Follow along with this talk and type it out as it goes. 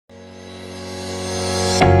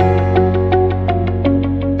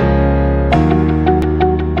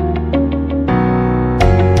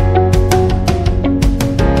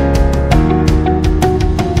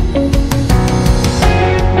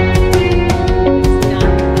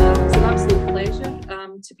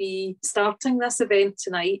starting this event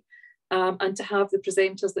tonight and to have the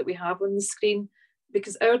presenters that we have on the screen,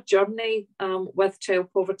 because our journey with Child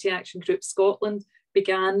Poverty Action Group Scotland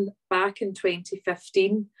began back in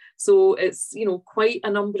 2015. So it's, quite a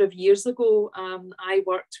number of years ago. I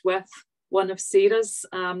worked with one of Sarah's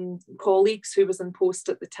colleagues who was in post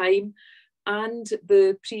at the time, and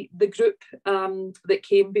the group that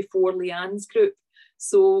came before Leanne's group.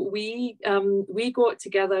 So we got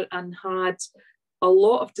together and had a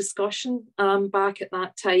lot of discussion back at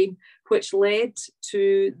that time, which led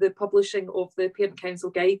to the publishing of the Parent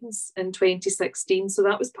Council Guidance in 2016. So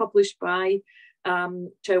that was published by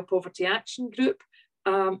Child Poverty Action Group,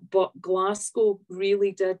 but Glasgow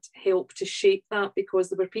really did help to shape that, because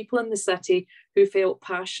there were people in the city who felt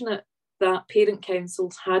passionate that parent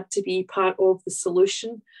councils had to be part of the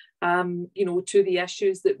solution, to the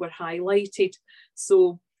issues that were highlighted.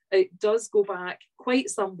 So it does go back quite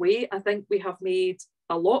some way. I think we have made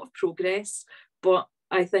a lot of progress, but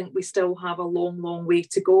I think we still have a long, long way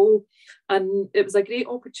to go. And it was a great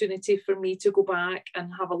opportunity for me to go back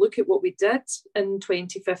and have a look at what we did in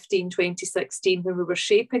 2015, 2016, when we were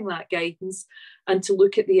shaping that guidance, and to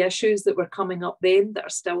look at the issues that were coming up then that are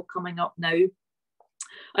still coming up now.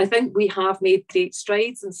 I think we have made great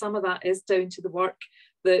strides, and some of that is down to the work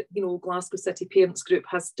that Glasgow City Parents Group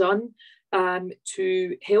has done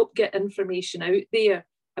to help get information out there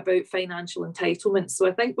about financial entitlement. So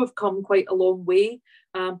I think we've come quite a long way,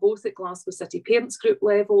 both at Glasgow City Parents Group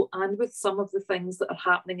level and with some of the things that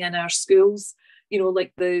are happening in our schools,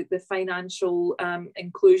 like the financial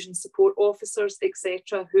inclusion support officers,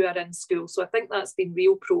 etc., who are in school. So I think that's been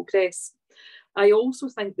real progress. I also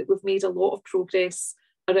think that we've made a lot of progress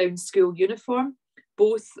around school uniform,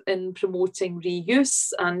 both in promoting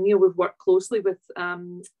reuse, and we've worked closely with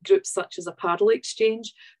groups such as Apparel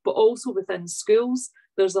Exchange, but also within schools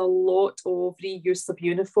there's a lot of reuse of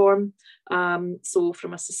uniform. So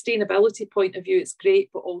from a sustainability point of view, it's great,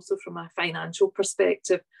 but also from a financial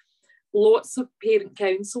perspective. Lots of parent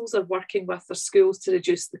councils are working with their schools to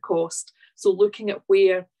reduce the cost. So looking at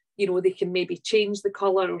where they can maybe change the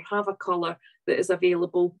colour or have a colour that is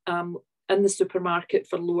available in the supermarket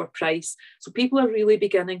for lower price. So people are really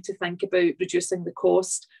beginning to think about reducing the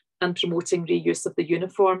cost and promoting reuse of the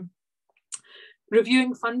uniform.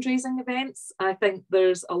 Reviewing fundraising events, I think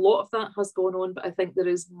there's a lot of that has gone on, but I think there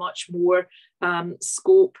is much more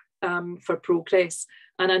scope for progress.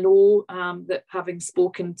 And I know that having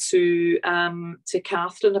spoken to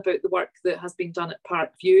Catherine about the work that has been done at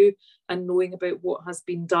Parkview and knowing about what has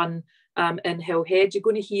been done in Hillhead, you're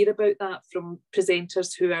going to hear about that from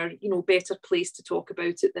presenters who are, better placed to talk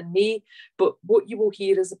about it than me. But what you will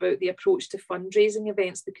hear is about the approach to fundraising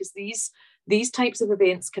events, because these types of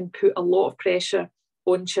events can put a lot of pressure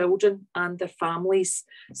on children and their families.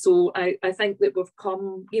 So I think that we've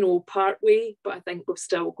come, part way, but I think we've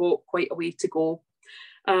still got quite a way to go.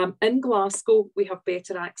 In Glasgow, we have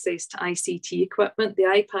better access to ICT equipment. The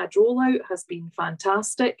iPad rollout has been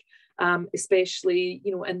fantastic, especially,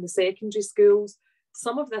 in the secondary schools.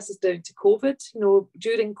 Some of this is down to COVID.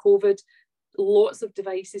 During COVID, lots of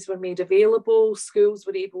devices were made available. Schools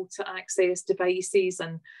were able to access devices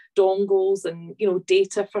and dongles and,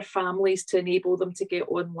 data for families to enable them to get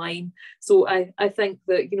online. So I think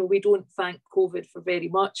that, we don't thank COVID for very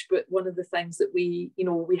much, but one of the things that we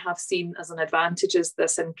have seen as an advantage is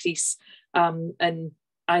this increase in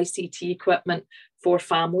ICT equipment for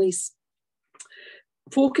families.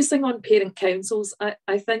 Focusing on parent councils,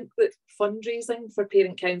 I think that fundraising for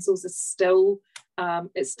parent councils is still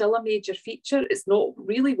a major feature. It's not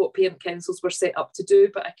really what parent councils were set up to do,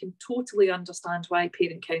 but I can totally understand why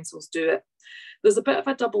parent councils do it. There's a bit of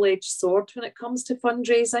a double-edged sword when it comes to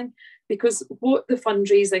fundraising, because what the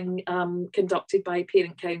fundraising conducted by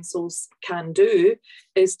parent councils can do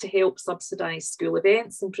is to help subsidise school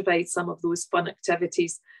events and provide some of those fun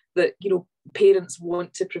activities that parents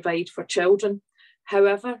want to provide for children.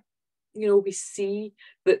 However, we see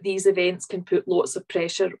that these events can put lots of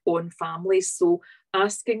pressure on families. So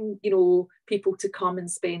asking, people to come and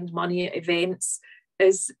spend money at events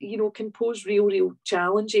is, can pose real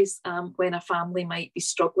challenges when a family might be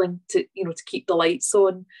struggling to keep the lights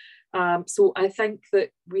on. So I think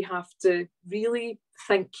that we have to really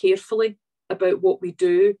think carefully about what we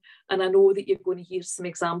do. And I know that you're going to hear some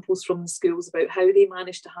examples from the schools about how they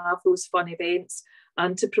manage to have those fun events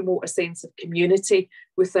and to promote a sense of community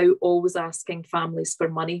without always asking families for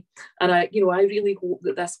money. And I really hope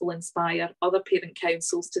that this will inspire other parent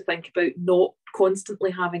councils to think about not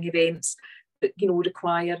constantly having events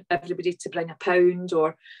require everybody to bring £1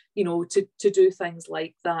 or, to do things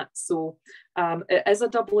like that. So it is a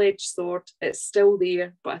double-edged sword. It's still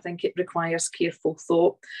there, but I think it requires careful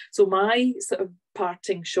thought. So my sort of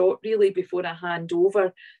parting shot really before I hand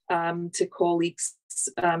over to colleagues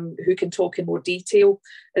who can talk in more detail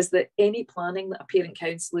is that any planning that a parent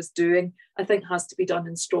council is doing, I think, has to be done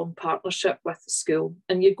in strong partnership with the school.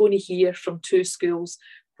 And you're going to hear from 2 schools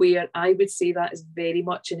where I would say that is very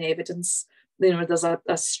much in evidence. There's a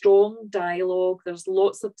strong dialogue, there's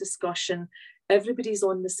lots of discussion, everybody's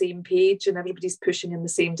on the same page and everybody's pushing in the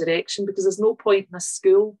same direction, because there's no point in a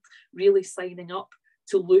school really signing up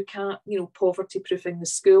to look at, poverty proofing the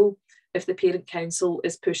school if the parent council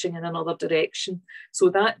is pushing in another direction. So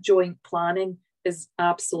that joint planning is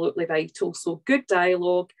absolutely vital. So good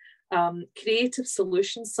dialogue, creative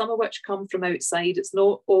solutions, some of which come from outside. It's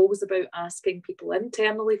not always about asking people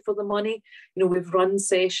internally for the money. We've run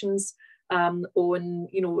sessions on,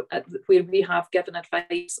 where we have given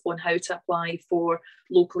advice on how to apply for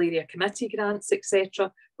local area committee grants,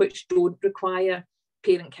 etc., which don't require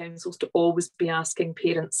parent councils to always be asking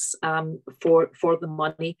parents for the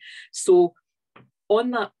money. So on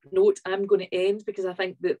that note, I'm going to end, because I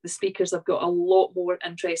think that the speakers have got a lot more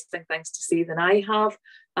interesting things to say than I have.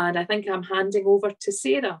 And I think I'm handing over to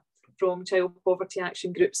Sarah from Child Poverty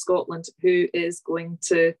Action Group Scotland, who is going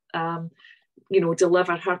to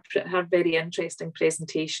deliver her very interesting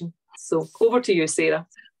presentation. So over to you, Sarah.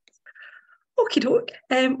 Okie doke.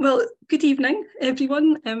 Well, good evening,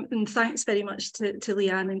 everyone, and thanks very much to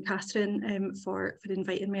Leanne and Catherine for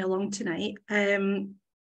inviting me along tonight.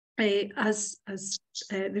 As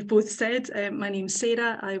they've both said, my name's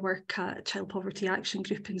Sarah. I work at Child Poverty Action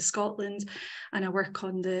Group in Scotland, and I work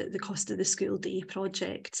on the Cost of the School Day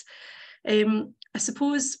project. I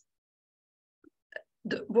suppose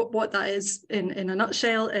what that is in a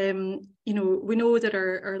nutshell, we know there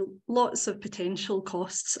are lots of potential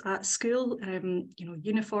costs at school,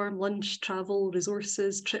 uniform, lunch, travel,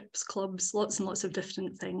 resources, trips, clubs, lots and lots of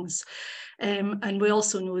different things. And we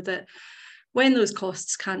also know that when those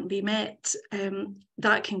costs can't be met,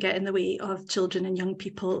 that can get in the way of children and young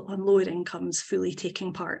people on lower incomes fully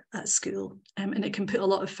taking part at school. And it can put a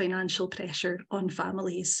lot of financial pressure on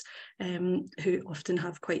families who often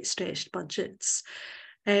have quite stretched budgets.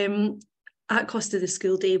 At Cost of the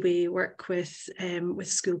School Day, we work with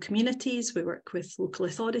school communities, we work with local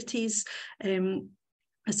authorities.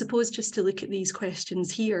 I suppose just to look at these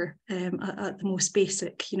questions here at the most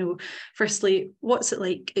basic, firstly, what's it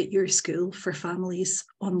like at your school for families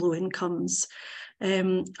on low incomes?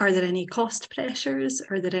 Are there any cost pressures?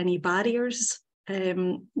 Are there any barriers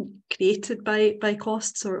created by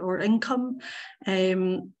costs or income?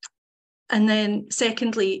 And then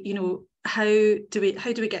secondly, how do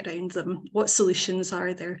we get around them? What solutions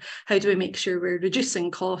are there? How do we make sure we're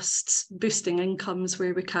reducing costs, boosting incomes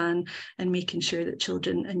where we can, and making sure that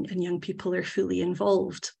children and young people are fully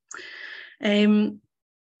involved?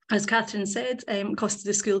 As Catherine said, Cost of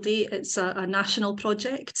the School Day, it's a national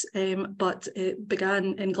project, but it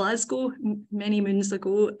began in Glasgow many moons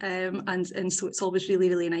ago, and so it's always really,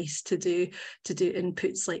 really nice to do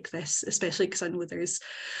inputs like this, especially because I know there's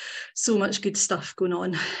so much good stuff going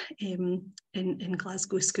on in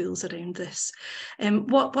Glasgow schools around this.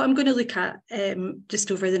 What I'm going to look at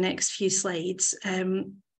just over the next few slides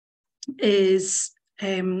is,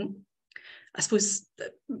 I suppose,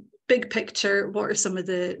 big picture, what are some of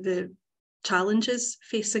the challenges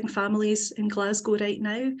facing families in Glasgow right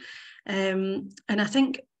now? And I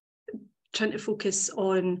think trying to focus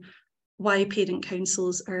on why parent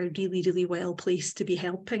councils are really, really well placed to be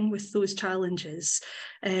helping with those challenges,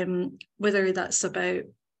 whether that's about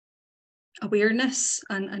awareness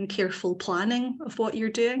and careful planning of what you're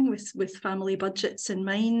doing with family budgets in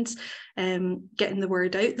mind, getting the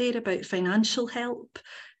word out there about financial help,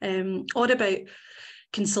 or about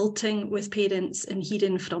consulting with parents and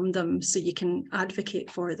hearing from them so you can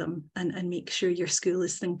advocate for them and make sure your school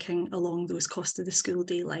is thinking along those Cost of the School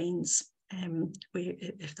Day lines,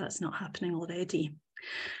 if that's not happening already.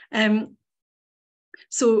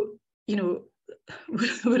 So,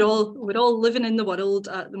 we're all living in the world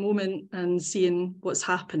at the moment and seeing what's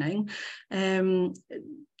happening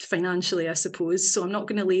financially, I suppose. So I'm not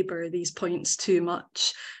going to labour these points too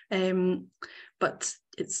much, but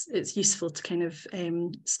it's useful to kind of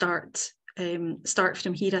start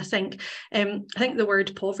from here. I think the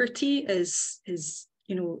word poverty is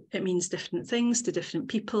it means different things to different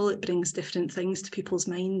people. It brings different things to people's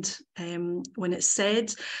mind when it's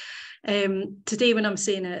said. Today, when I'm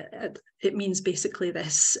saying it means basically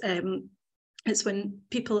this. It's when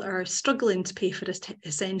people are struggling to pay for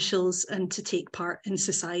essentials and to take part in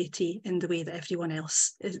society in the way that everyone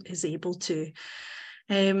else is able to.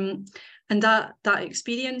 And that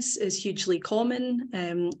experience is hugely common.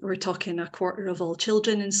 We're talking a quarter of all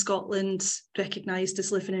children in Scotland recognised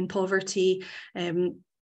as living in poverty, and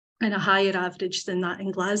a higher average than that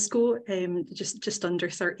in Glasgow, just under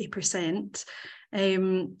 30%.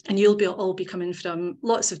 And you'll all be coming from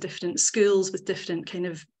lots of different schools with different kind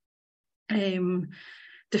of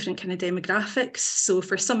demographics. So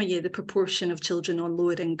for some of you, the proportion of children on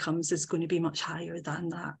lower incomes is going to be much higher than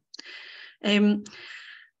that.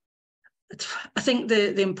 I think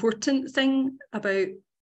the important thing about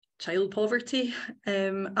child poverty,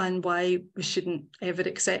 and why we shouldn't ever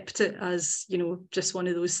accept it as, you know, just one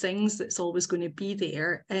of those things that's always going to be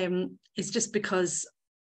there, is just because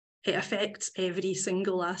it affects every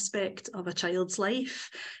single aspect of a child's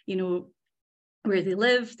life, you know, where they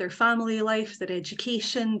live, their family life, their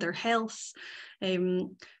education, their health,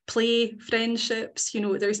 play, friendships. You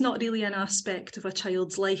know, there's not really an aspect of a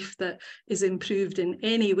child's life that is improved in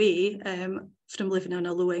any way from living on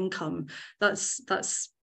a low income. That's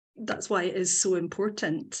why it is so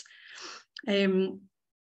important. And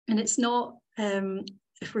it's not,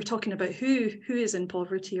 if we're talking about who is in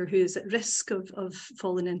poverty or who is at risk of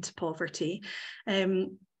falling into poverty,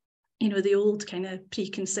 you know, the old kind of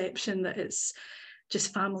preconception that it's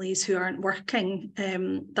just families who aren't working,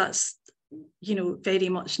 that's, you know, very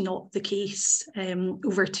much not the case.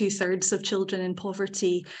 Over 2/3 of children in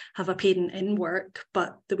poverty have a parent in work,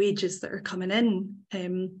 but the wages that are coming in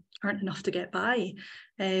aren't enough to get by,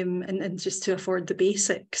 and just to afford the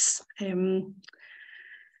basics.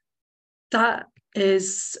 That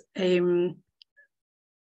is,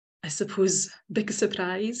 I suppose, big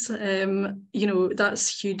surprise. You know,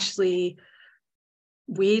 that's hugely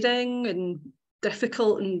wearing and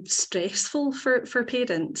difficult and stressful for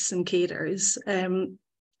parents and carers.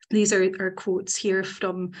 These are quotes here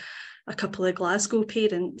from a couple of Glasgow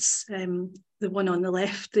parents. The one on the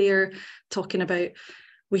left there talking about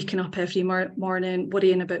waking up every morning,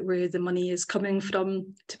 worrying about where the money is coming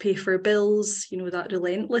from to pay for bills. You know, that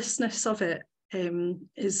relentlessness of it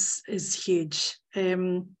is huge.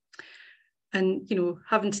 And, you know,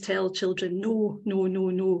 having to tell children no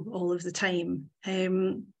all of the time.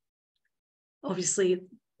 Obviously,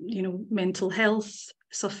 you know, mental health,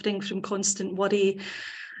 suffering from constant worry,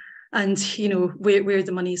 and, you know, where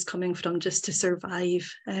the money is coming from just to survive.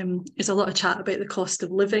 There's a lot of chat about the cost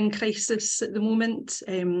of living crisis at the moment.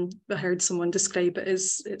 I heard someone describe it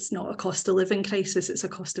as it's not a cost of living crisis, it's a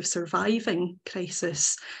cost of surviving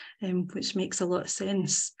crisis, which makes a lot of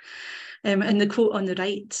sense. And the quote on the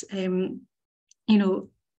right, you know,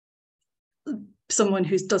 someone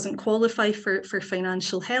who doesn't qualify for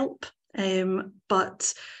financial help,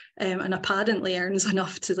 but and apparently earns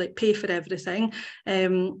enough to like pay for everything,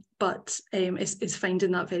 but is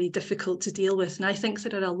finding that very difficult to deal with. And I think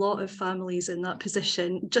there are a lot of families in that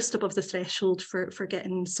position, just above the threshold for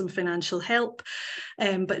getting some financial help,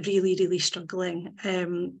 but really struggling.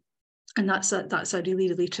 And that's a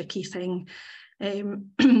really tricky thing.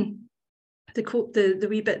 The quote, the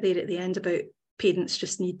wee bit there at the end about parents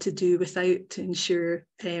just need to do without to ensure,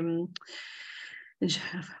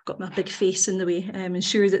 I've got my big face in the way,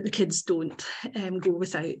 ensure that the kids don't go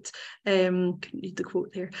without. Couldn't read the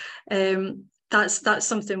quote there. That's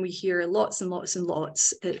something we hear lots and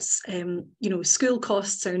lots. It's, you know, school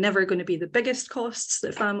costs are never going to be the biggest costs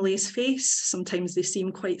that families face. Sometimes they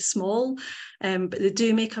seem quite small, but they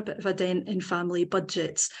do make a bit of a dent in family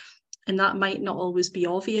budgets. And that might not always be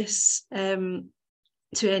obvious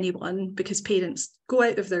to anyone, because parents go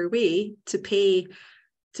out of their way to pay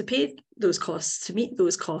those costs, to meet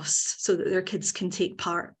those costs, so that their kids can take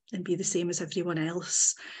part and be the same as everyone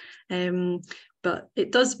else. But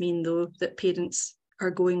it does mean, though, that parents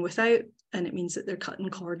are going without, and it means that they're cutting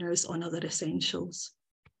corners on other essentials.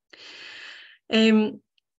 The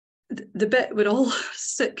bit we're all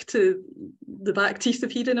sick to the back teeth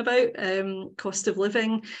of hearing about, cost of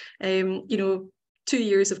living. You know, 2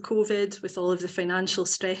 years of COVID with all of the financial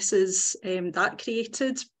stresses that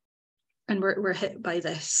created, and we're hit by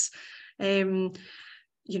this.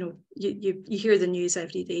 You know, you hear the news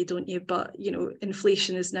every day, don't you? But, you know,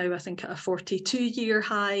 inflation is now, I think, at a 42-year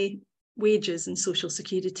high. Wages and social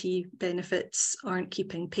security benefits aren't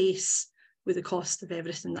keeping pace with the cost of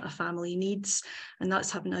everything that a family needs, and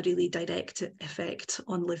that's having a really direct effect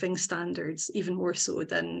on living standards, even more so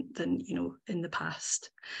than you know, in the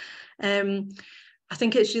past. I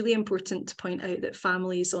think it's really important to point out that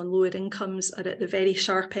families on lower incomes are at the very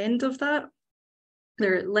sharp end of that.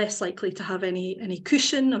 They're less likely to have any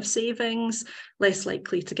cushion of savings, less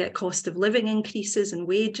likely to get cost of living increases in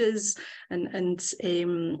wages, and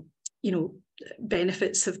you know,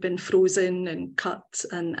 benefits have been frozen and cut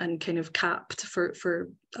and kind of capped for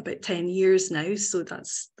about 10 years now. So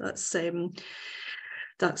that's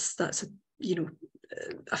you know,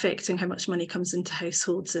 affecting how much money comes into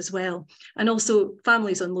households as well. And also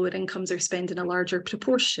families on lower incomes are spending a larger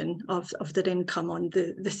proportion of their income on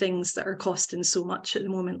the things that are costing so much at the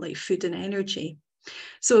moment, like food and energy.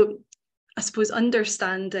 So I suppose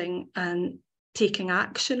understanding and taking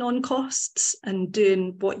action on costs and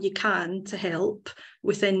doing what you can to help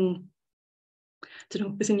within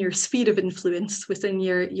your sphere of influence, within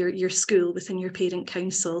your school, within your parent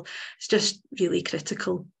council, is just really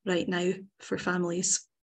critical right now for families.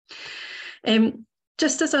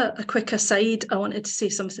 Just as a quick aside, I wanted to say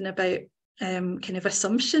something about kind of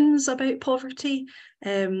assumptions about poverty,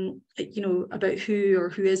 you know, about who or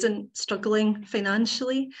who isn't struggling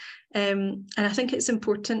financially. And I think it's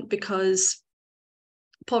important because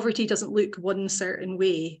poverty doesn't look one certain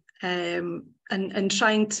way, and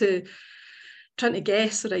trying to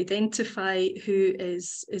guess or identify who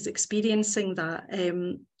is experiencing that,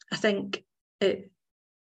 I think it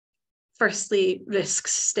firstly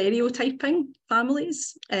risks stereotyping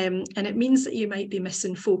families, and it means that you might be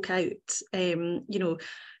missing folk out. You know,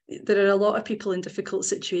 there are a lot of people in difficult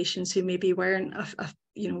situations who maybe weren't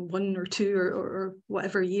you know, 1 or 2 or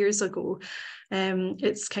whatever years ago.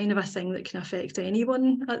 It's kind of a thing that can affect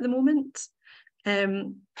anyone at the moment.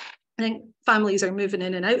 I think families are moving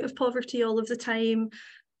in and out of poverty all of the time.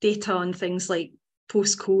 Data on things like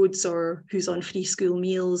postcodes or who's on free school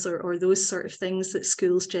meals or those sort of things that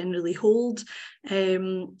schools generally hold, they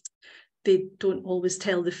don't always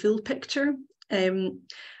tell the full picture. And,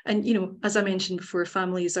 you know, as I mentioned before,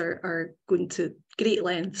 families are going to great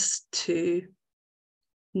lengths to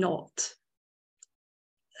not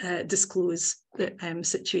disclose the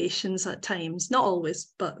situations at times, not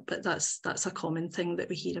always, but that's a common thing that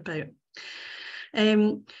we hear about.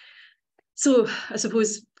 So I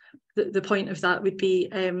suppose the point of that would be,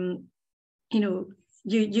 you know,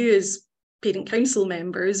 you as parent council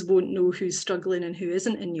members won't know who's struggling and who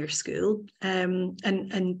isn't in your school,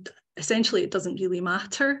 and essentially it doesn't really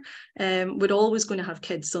matter. We're always going to have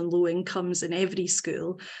kids on low incomes in every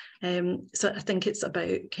school, so I think it's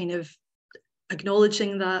about kind of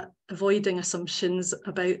acknowledging that, avoiding assumptions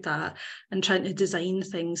about that, and trying to design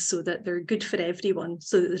things so that they're good for everyone,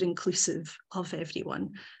 so that they're inclusive of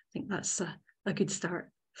everyone. I think that's a good start.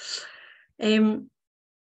 I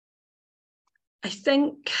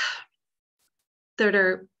think there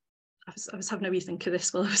are, I was having a wee think of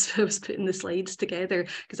this while I was putting the slides together,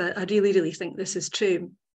 because I really think this is true.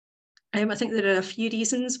 I think there are a few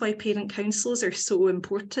reasons why parent councils are so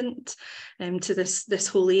important to this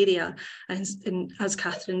whole area, and as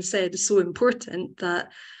Catherine said, so important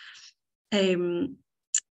that you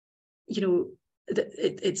know,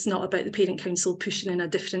 it's not about the parent council pushing in a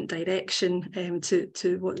different direction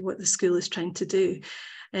to what the school is trying to do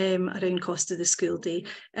around cost of the school day.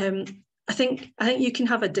 I think you can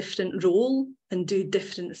have a different role and do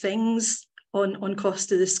different things on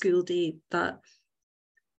cost of the school day that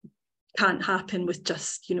can't happen with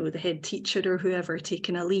just, you know, the head teacher or whoever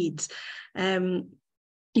taking a lead.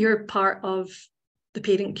 You're part of the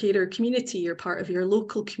parent carer community, you're part of your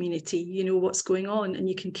local community, you know what's going on, and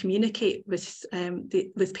you can communicate with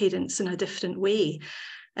parents in a different way.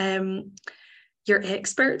 You're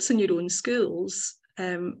experts in your own schools.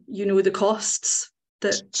 You know the costs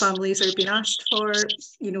that families are being asked for,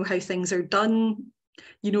 you know how things are done,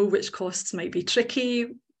 you know which costs might be tricky,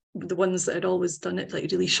 the ones that had always done it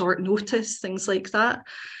like really short notice, things like that.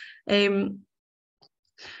 I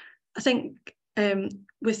think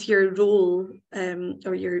with your role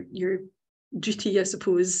or your duty, I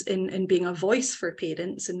suppose, in being a voice for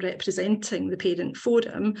parents and representing the parent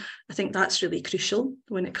forum, I think that's really crucial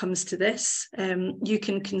when it comes to this. You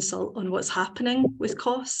can consult on what's happening with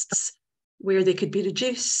costs, where they could be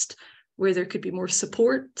reduced, where there could be more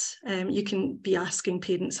support. You can be asking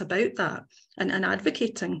parents about that and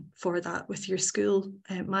advocating for that with your school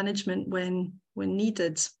management when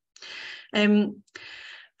needed.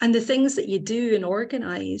 And the things that you do and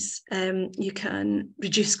organise, you can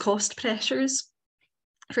reduce cost pressures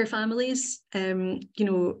for families. You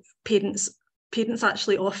know, parents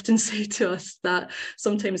actually often say to us that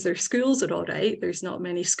sometimes their schools are all right, there's not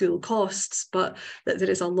many school costs, but that there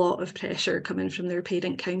is a lot of pressure coming from their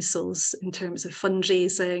parent councils in terms of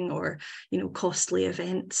fundraising or, you know, costly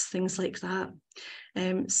events, things like that.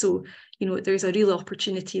 So, you know, there's a real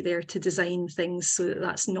opportunity there to design things so that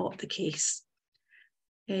that's not the case.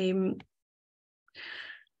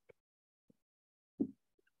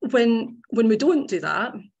 when we don't do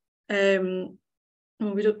that,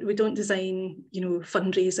 we don't design,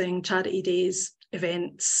 fundraising, charity days,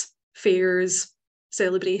 events, fairs,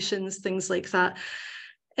 celebrations, things like that.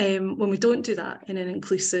 When we don't do that in an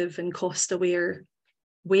inclusive and cost-aware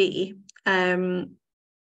way,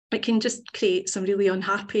 it can just create some really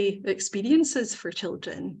unhappy experiences for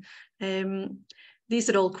children. These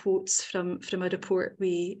are all quotes from a report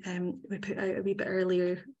we put out a wee bit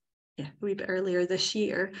earlier this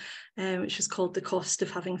year, which was called The Cost of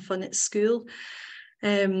Having Fun at School.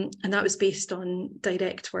 And that was based on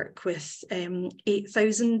direct work with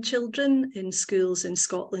 8,000 children in schools in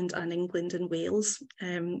Scotland and England and Wales.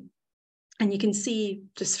 And you can see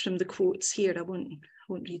just from the quotes here, I won't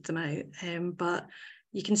read them out, but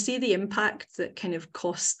you can see the impact that kind of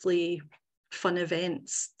costly fun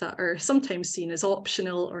events that are sometimes seen as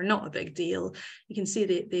optional or not a big deal, you can see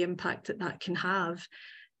the impact that can have.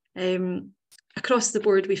 Across the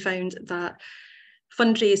board, we found that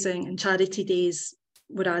fundraising and charity days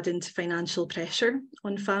were adding to financial pressure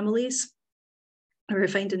on families. We were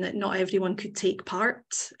finding that not everyone could take part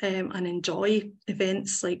and enjoy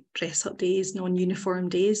events like dress-up days, non-uniform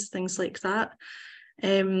days, things like that.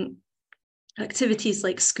 Activities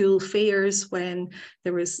like school fairs, when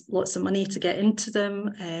there was lots of money to get into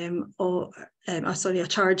them, a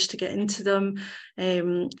charge to get into them,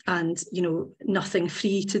 and nothing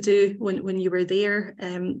free to do when you were there.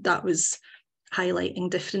 That was highlighting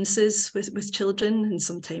differences with children and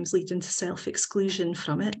sometimes leading to self-exclusion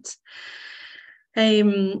from it.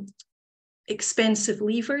 Expensive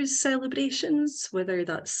leavers celebrations, whether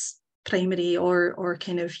that's primary or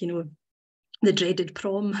kind of, the dreaded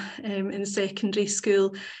prom in secondary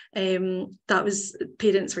school,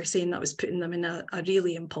 parents were saying that was putting them in a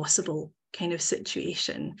really impossible kind of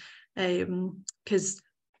situation. Because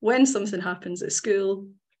when something happens at school,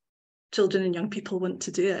 children and young people want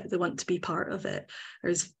to do it, they want to be part of it.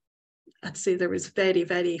 I'd say there was very,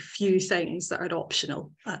 very few things that are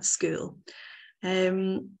optional at school.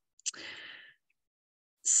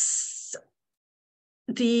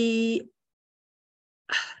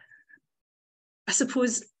 I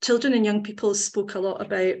suppose children and young people spoke a lot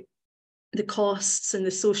about the costs and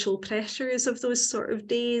the social pressures of those sort of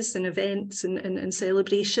days and events and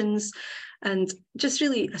celebrations, and just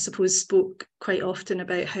really, I suppose, spoke quite often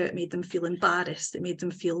about how it made them feel embarrassed, it made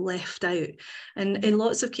them feel left out. And in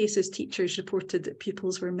lots of cases, teachers reported that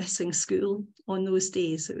pupils were missing school on those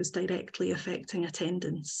days. It was directly affecting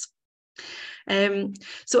attendance.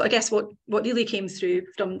 So I guess what really came through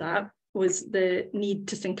from that was the need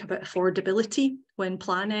to think about affordability when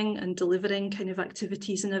planning and delivering kind of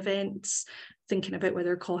activities and events, thinking about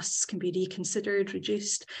whether costs can be reconsidered,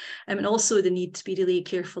 reduced, and also the need to be really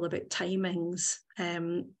careful about timings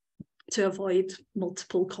to avoid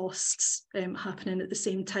multiple costs happening at the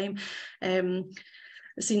same time.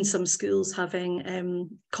 I've seen some schools having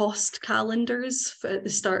cost calendars at the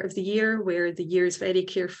start of the year, where the year is very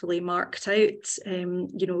carefully marked out.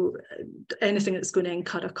 Anything that's going to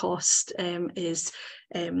incur a cost is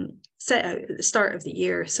set out at the start of the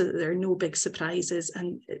year so that there are no big surprises.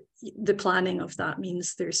 And the planning of that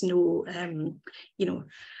means there's no,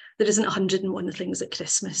 there isn't 101 things at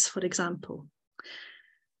Christmas, for example.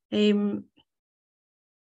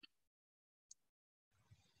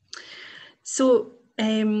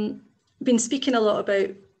 Been speaking a lot about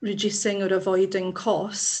reducing or avoiding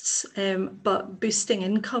costs, but boosting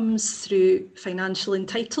incomes through financial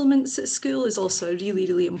entitlements at school is also a really,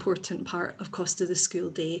 really important part of cost of the school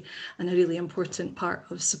day and a really important part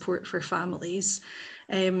of support for families.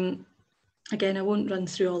 Again, I won't run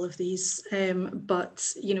through all of these,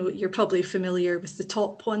 but you're probably familiar with the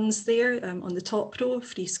top ones there on the top row: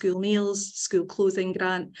 free school meals, school clothing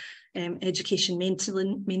grant, education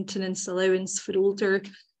maintenance allowance for older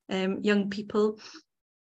young people.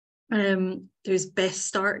 There's Best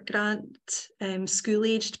Start grant,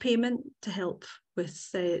 school-aged payment to help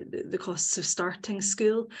with the costs of starting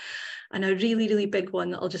school. And a really, really big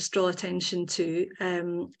one that I'll just draw attention to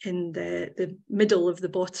in the middle of the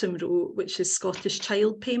bottom row, which is Scottish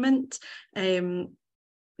Child Payment.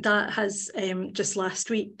 That has just last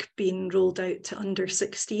week been rolled out to under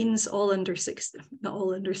 16s, all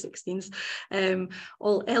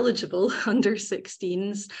eligible under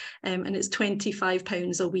 16s, and it's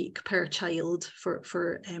 £25 a week per child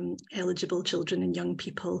for eligible children and young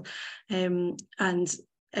people. And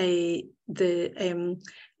the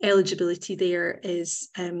eligibility there is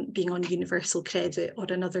being on universal credit or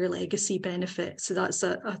another legacy benefit. So that's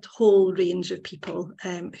a whole range of people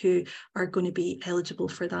who are going to be eligible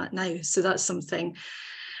for that now. So that's something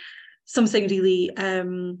really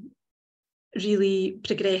really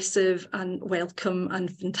progressive and welcome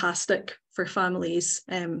and fantastic for families.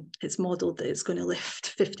 It's modelled that it's going to lift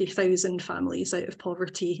 50,000 families out of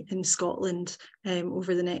poverty in Scotland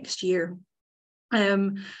over the next year.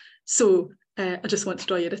 So I just want to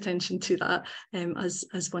draw your attention to that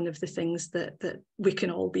as one of the things that we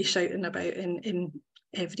can all be shouting about in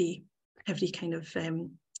every kind of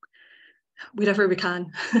wherever we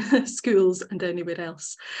can, schools and anywhere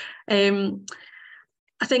else.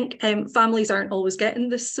 I think families aren't always getting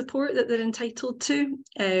this support that they're entitled to.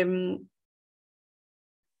 And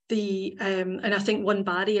I think one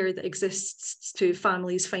barrier that exists to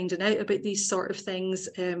families finding out about these sort of things,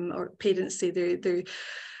 or parents say they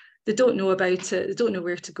don't know about it, they don't know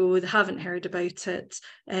where to go, they haven't heard about it.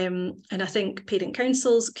 And I think parent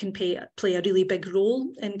councils can play a really big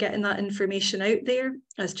role in getting that information out there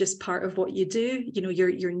as just part of what you do. You know,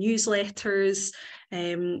 your newsletters,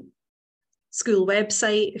 school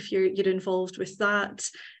website, if you're involved with that,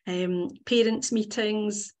 parents'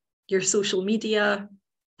 meetings, your social media,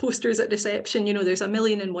 posters at reception. You know, there's a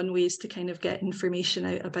million and one ways to kind of get information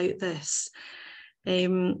out about this.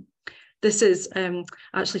 This is,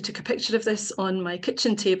 actually took a picture of this on my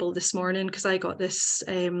kitchen table this morning because I got this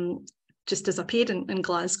just as a parent in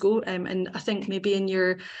Glasgow. And I think maybe in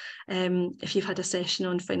your, if you've had a session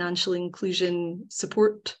on financial inclusion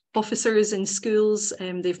support officers in schools,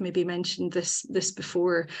 they've maybe mentioned this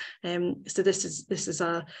before. So this is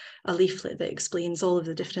a leaflet that explains all of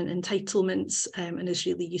the different entitlements and is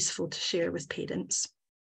really useful to share with parents.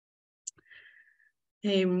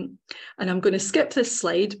 And I'm going to skip this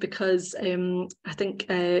slide because I think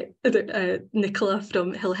Nicola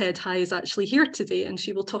from Hillhead High is actually here today and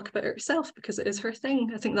she will talk about it herself because it is her thing.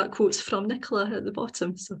 I think that quote's from Nicola at the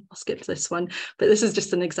bottom, so I'll skip this one. But this is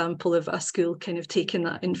just an example of a school kind of taking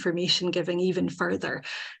that information, giving even further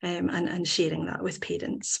and sharing that with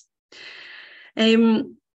parents.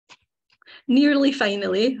 Nearly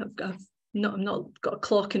finally, I've not got a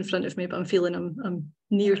clock in front of me, but I'm feeling I'm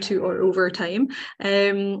near to or over time.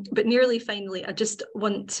 But nearly finally, I just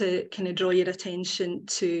want to kind of draw your attention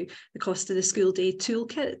to the Cost of the School Day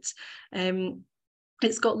toolkit.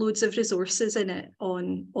 It's got loads of resources in it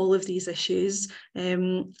on all of these issues,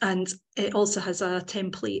 and it also has a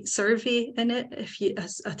template survey in it,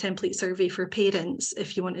 a template survey for parents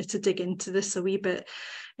if you wanted to dig into this a wee bit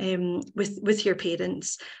with your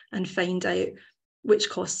parents and find out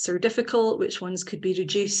which costs are difficult, which ones could be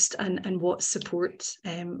reduced, and what support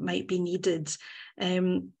might be needed.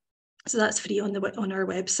 So that's free on our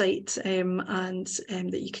website, and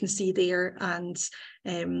that you can see there. And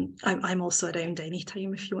I'm also around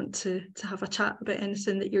anytime if you want to have a chat about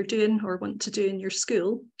anything that you're doing or want to do in your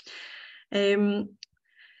school.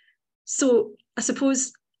 So I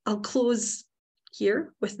suppose I'll close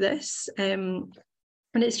here with this.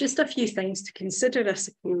 And it's just a few things to consider, I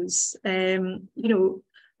suppose. You know,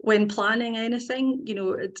 when planning anything, you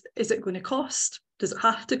know, is it going to cost? Does it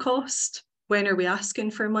have to cost? When are we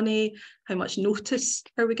asking for money? How much notice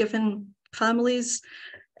are we giving families?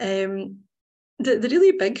 The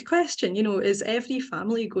really big question, you know, is every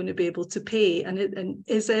family going to be able to pay? And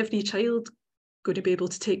is every child going to be able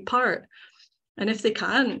to take part? And if they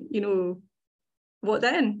can, you know, what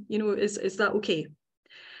then? You know, is that okay?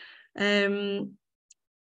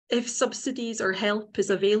 If subsidies or help is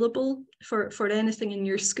available for anything in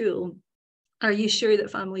your school, are you sure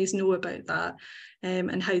that families know about that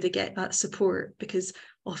and how they get that support? Because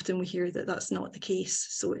often we hear that that's not the case.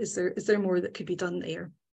 So is there more that could be done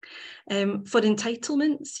there? For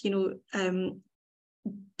entitlements, you know,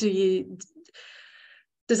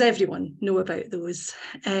 does everyone know about those?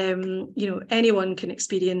 You know, anyone can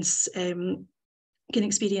experience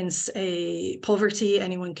poverty,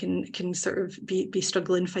 anyone can sort of be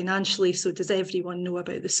struggling financially. So does everyone know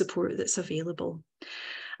about the support that's available?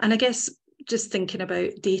 And I guess just thinking about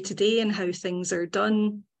day to day and how things are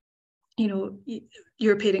done, you know,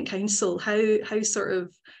 your parent council, how sort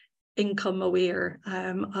of income aware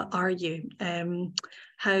are you?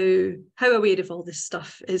 How aware of all this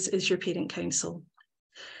stuff is your parent council?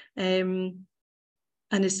 And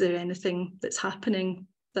is there anything that's happening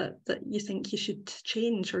that you think you should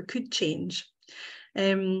change or could change?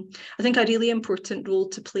 I think a really important role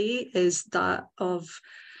to play is that of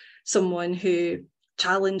someone who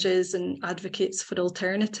challenges and advocates for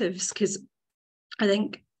alternatives, because I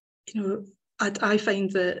think, you know, I find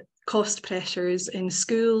that cost pressures in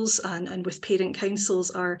schools and with parent councils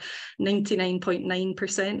are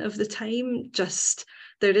 99.9% of the time just,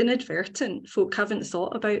 they're inadvertent. Folk haven't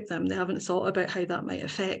thought about them. They haven't thought about how that might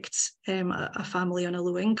affect a family on a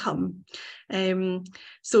low income.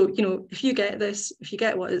 So, you know, if you get this, if you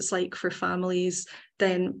get what it's like for families,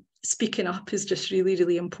 then speaking up is just really,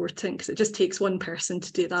 really important, because it just takes one person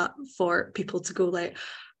to do that for people to go like,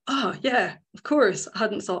 oh yeah, of course, I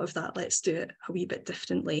hadn't thought of that, let's do it a wee bit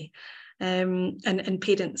differently. And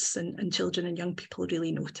parents and children and young people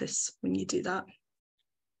really notice when you do that.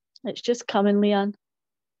 It's just coming, Leanne.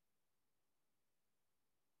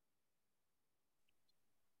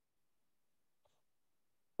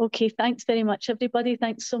 Okay, thanks very much, everybody.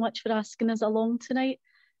 Thanks so much for asking us along tonight.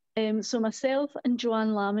 So myself and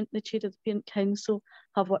Joanne Lamont, the Chair of the Parent Council,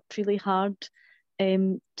 have worked really hard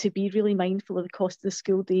to be really mindful of the cost of the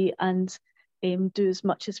school day and do as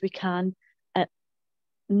much as we can at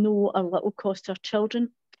no or little cost to our children.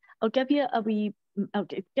 I'll give you a wee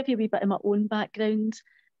bit of my own background.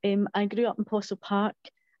 I grew up in Postle Park,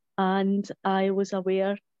 and I was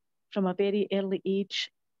aware from a very early age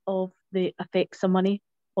of the effects of money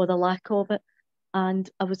or the lack of it, and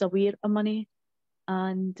I was aware of money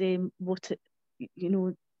and what it,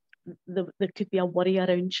 there could be a worry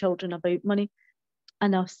around children about money.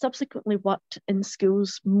 And I subsequently worked in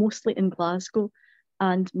schools, mostly in Glasgow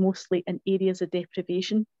and mostly in areas of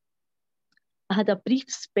deprivation. I had a brief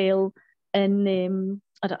spell in,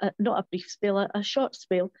 not a brief spell, a short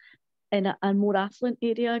spell in a more affluent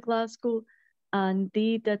area of Glasgow, and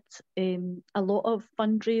they did a lot of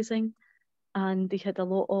fundraising, and they had a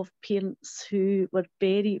lot of parents who were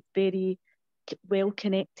very, very well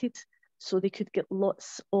connected, so they could get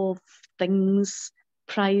lots of things,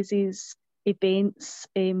 prizes, events,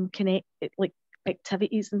 like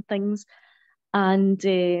activities and things. And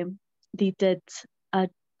they did a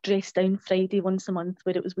dress down Friday once a month,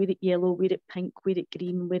 where it was wear it yellow, wear it pink, wear it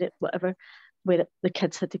green, wear it whatever, where the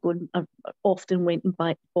kids had to go and often went and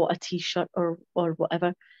bought a t-shirt or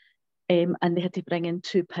whatever. And they had to bring in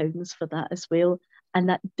 £2 for that as well. And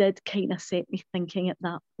that did kind of set me thinking at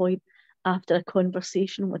that point, after a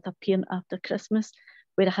conversation with a parent after Christmas,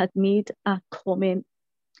 where I had made a comment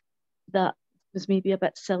that was maybe a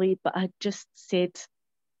bit silly, but I had just said,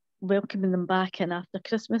 welcoming them back in after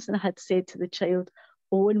Christmas, and I had said to the child,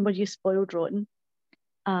 "Oh, and were you spoiled rotten?"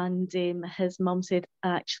 And his mum said, "I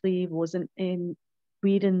actually wasn't. We're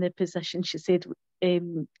in the position," she said,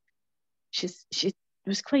 she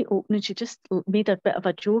was quite open, and she just made a bit of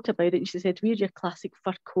a joke about it, and she said, "We're your classic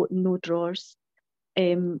fur coat and no drawers."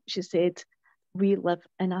 She said, "We live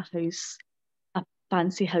in a house, a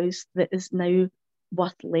fancy house that is now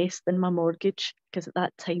worth less than my mortgage," because at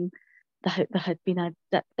that time there had been a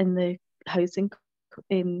dip in the housing,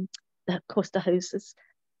 the cost of houses.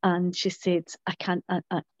 And she said, I can't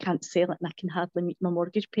sell it, and I can hardly meet my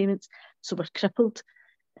mortgage payments, so we're crippled.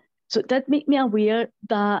 So it did make me aware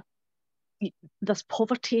that there's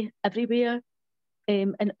poverty everywhere.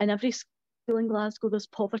 In every school in Glasgow, there's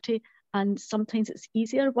poverty, and sometimes it's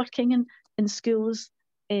easier working in schools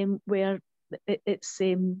where it's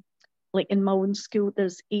like in my own school,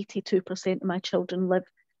 there's 82% of my children live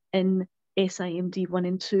in SIMD 1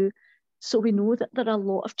 and 2. So we know that there are a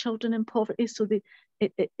lot of children in poverty. So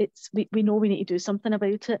we know we need to do something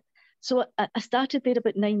about it. So I started there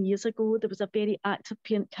about 9 years ago. There was a very active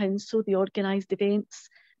parent council. They organised events,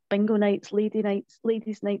 bingo nights,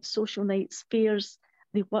 ladies' nights, social nights, fairs.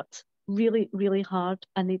 They worked really, really hard,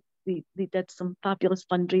 and they did some fabulous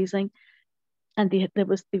fundraising. And we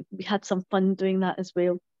had some fun doing that as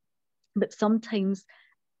well. But sometimes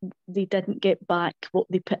they didn't get back what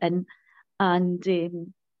they put in, and the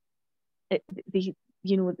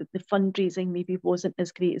fundraising maybe wasn't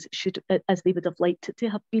as great as they would have liked it to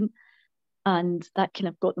have been, and that kind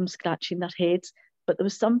of got them scratching their heads. But there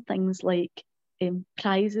was some things like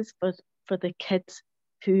prizes for the kids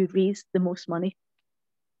who raised the most money.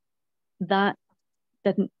 That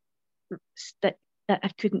didn't stick. I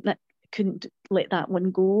couldn't let that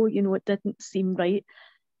one go. It didn't seem right.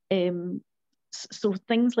 So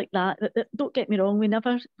things like that. Don't get me wrong. We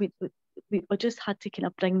just had to kind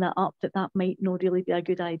of bring that up, that might not really be a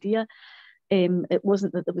good idea. It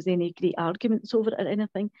wasn't that there was any great arguments over it or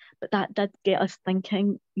anything, but that did get us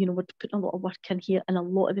thinking. We're putting a lot of work in here, and a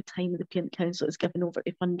lot of the time the parent council is given over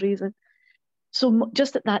to fundraising. So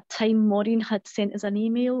just at that time, Maureen had sent us an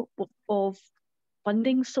email of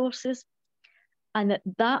funding sources, and at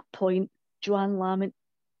that point, Joanne Lamont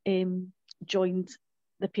joined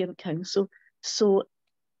the parent council. So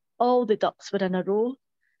all the ducks were in a row,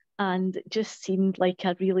 and it just seemed like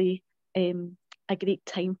a really a great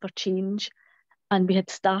time for change. And we had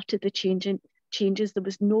started the changes. There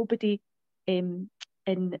was nobody in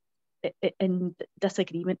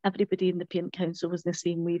disagreement. Everybody in the parent council was in the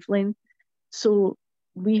same wavelength. So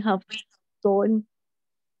we have gone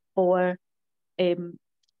for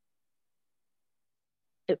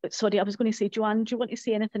sorry, I was going to say, Joanne, do you want to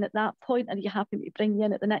say anything at that point? Are you happy to bring you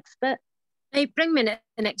in at the next bit? Bring me in at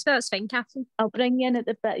the next bit, that's fine, Catherine. I'll bring you in at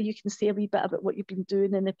the bit. You can say a wee bit about what you've been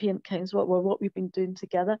doing in the Parent Council, what we've been doing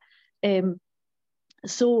together.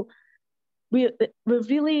 So we're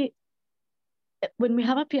really, when we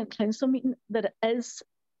have a Parent Council meeting, there is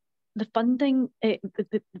the funding,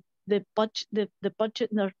 the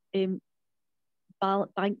budget and their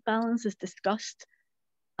bank balance is discussed,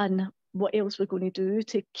 and what else we're going to do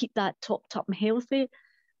to keep that topped up and healthy.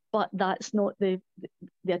 But that's not the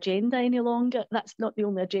agenda any longer. That's not the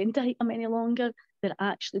only agenda item any longer. We're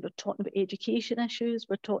talking about education issues.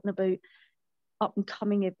 We're talking about up and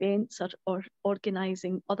coming events, or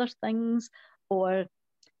organising other things, or,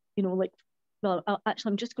 you know, like, well,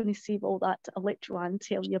 I'm just going to save all that. I'll let Joanne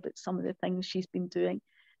tell you about some of the things she's been doing.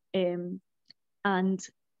 And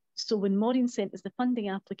so when Maureen sent us the funding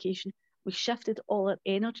application, we shifted all our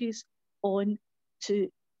energies on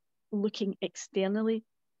to looking externally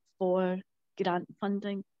for grant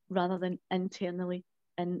funding rather than internally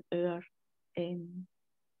in our own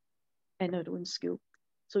school.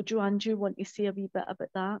 So Joanne, do you want to say a wee bit about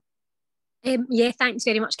that? Yeah, thanks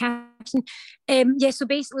very much, Catherine. Yeah, so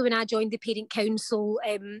basically when I joined the Parent Council,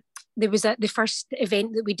 there was the first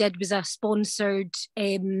event that we did was a sponsored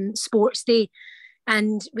sports day,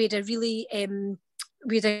 and we had a really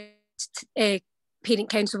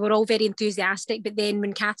Parent Council were all very enthusiastic, but then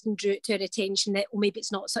when Catherine drew it to our attention that, maybe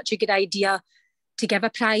it's not such a good idea to give a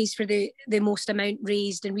prize for the most amount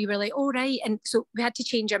raised, and we were like, all right, and so we had to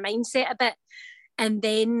change our mindset a bit. And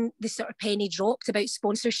then the sort of penny dropped about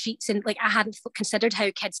sponsor sheets, and like I hadn't considered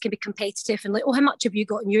how kids can be competitive and like, oh, how much have you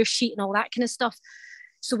got on your sheet and all that kind of stuff.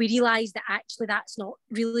 So we realised that actually that's not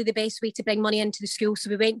really the best way to bring money into the school.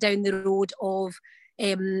 So we went down the road of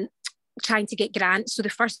trying to get grants. So the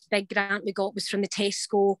first big grant we got was from the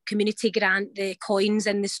Tesco community grant, the coins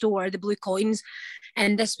in the store, the blue coins.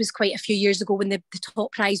 And this was quite a few years ago when the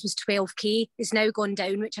top prize was 12k. It's now gone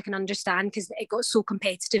down, which I can understand because it got so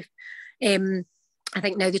competitive. I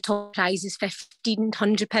think now the top prize is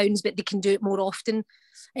 £1,500, but they can do it more often.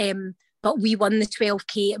 But we won the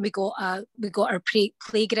 12k, and we got our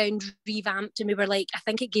playground revamped, and we were like, I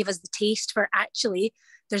think it gave us the taste for actually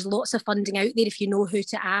there's lots of funding out there if you know who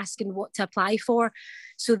to ask and what to apply for.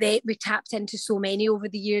 So that we tapped into so many over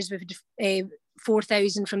the years. We've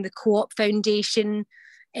 4,000 from the Co-op Foundation.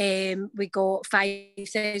 We got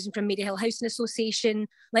 5,000 from Maryhill Housing Association.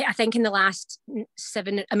 Like I think in the last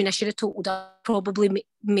 7, I mean, I should have totaled up, probably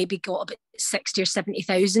maybe got about 60 or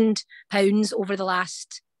 70,000 pounds over the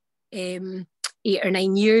last 8 or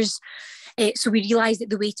 9 years. So we realised that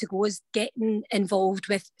the way to go is getting involved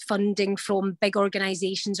with funding from big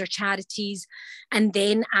organisations or charities, and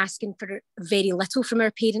then asking for very little from our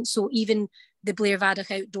parents. So even the Blair Vaddock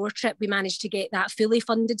outdoor trip, we managed to get that fully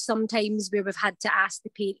funded sometimes, where we've had to ask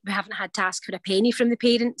we haven't had to ask for a penny from the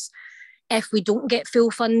parents. If we don't get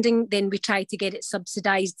full funding, then we try to get it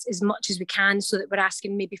subsidised as much as we can, so that we're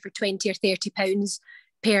asking maybe for £20 or £30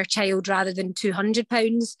 per child rather than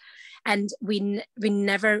 £200. And we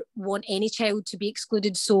never want any child to be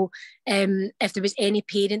excluded. So if there was any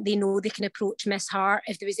parent, they know they can approach Miss Hart.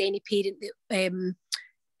 If there was any parent that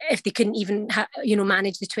if they couldn't even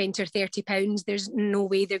manage the £20 or £30, there's no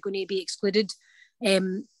way they're going to be excluded,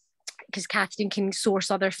 because Catherine can source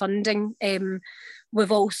other funding.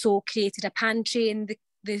 We've also created a pantry in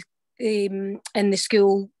the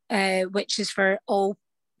school, which is for all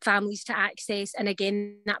families to access, and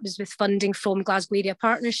again that was with funding from Glasgow Area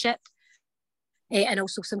Partnership, and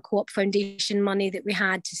also some Co-op Foundation money that we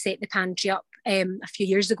had to set the pantry up a few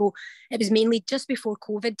years ago. It was mainly just before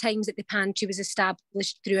COVID times that the pantry was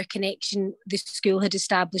established through a connection the school had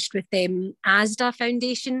established with ASDA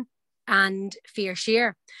Foundation and Fair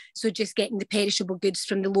Share. So just getting the perishable goods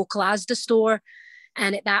from the local ASDA store.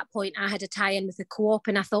 And at that point I had a tie-in with the Co-op,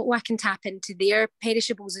 and I thought, I can tap into their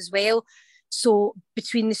perishables as well. So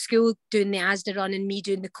between the school doing the ASDA run and me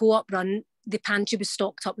doing the Co-op run, the pantry was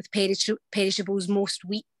stocked up with perishables most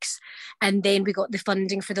weeks. And then we got the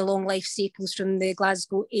funding for the long life staples from the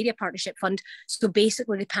Glasgow Area Partnership Fund. So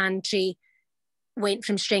basically the pantry went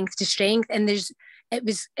from strength to strength. And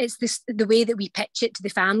the way that we pitch it to the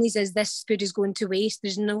families is, this food is going to waste.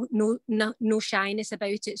 There's no shyness about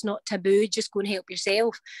it. It's not taboo. Just go and help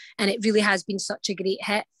yourself. And it really has been such a great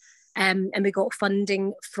hit. And we got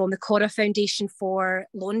funding from the Cora Foundation for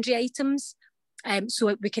laundry items.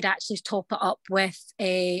 So we could actually top it up with,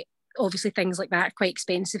 obviously things like that are quite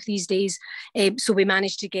expensive these days. So we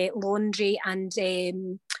managed to get laundry and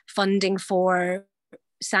funding for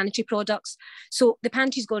sanitary products. So the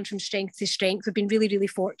pantry's gone from strength to strength. We've been really, really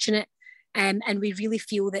fortunate. And we really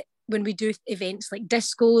feel that when we do events like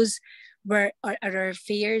discos, where our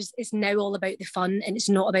fairs, it's now all about the fun and it's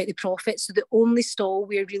not about the profit. So the only stall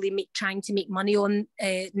we're really trying to make money on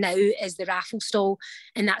now is the raffle stall,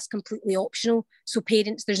 and that's completely optional. So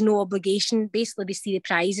parents, there's no obligation. Basically, they see the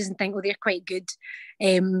prizes and think, oh, they're quite good.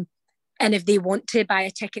 And if they want to buy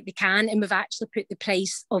a ticket, they can. And we've actually put the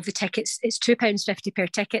price of the tickets, it's £2.50 per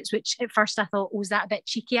ticket, which at first I thought, was that a bit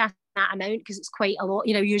cheeky at that amount? Because it's quite a lot.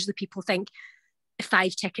 You know, usually people think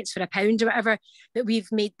 5 tickets for £1 or whatever, but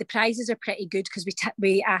we've made the prizes are pretty good because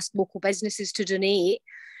we ask local businesses to donate,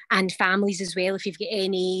 and families as well. If you've got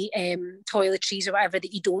any toiletries or whatever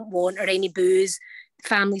that you don't want, or any booze,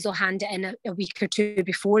 families will hand it in a week or two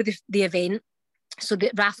before the event. So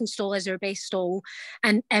the raffle stall is our best stall,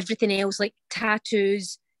 and everything else like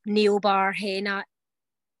tattoos, nail bar, henna,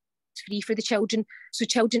 it's free for the children. So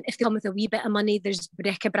children, if they come with a wee bit of money, there's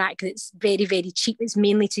bric-a-brac that's very, very cheap. It's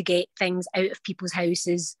mainly to get things out of people's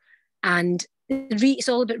houses, and it's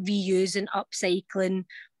all about reusing, upcycling,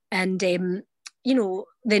 and you know,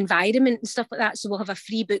 the environment and stuff like that. So we'll have a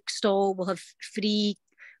free book stall, we'll have free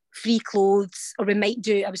clothes, or we might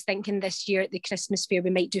do, I was thinking this year at the Christmas fair,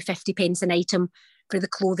 we might do 50p an item for the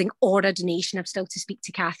clothing, or a donation. I've still to speak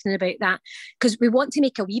to Catherine about that, because we want to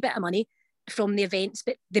make a wee bit of money from the events,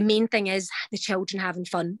 but the main thing is the children having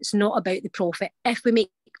fun. It's not about the profit. If we make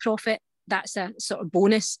profit, that's a sort of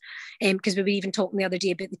bonus, because we were even talking the other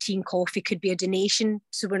day about the tea and coffee could be a donation,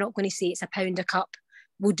 so we're not going to say it's £1 a cup.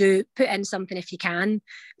 We'll put in something if you can,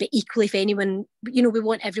 but equally if anyone, you know, we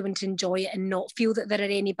want everyone to enjoy it and not feel that there are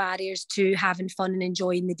any barriers to having fun and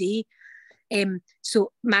enjoying the day.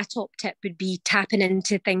 So my top tip would be tapping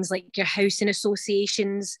into things like your housing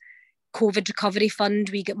associations, COVID recovery fund.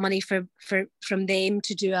 We get money from them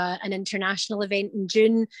to do an international event in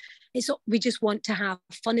June. We just want to have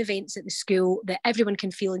fun events at the school that everyone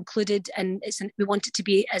can feel included, and we want it to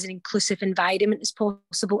be as an inclusive environment as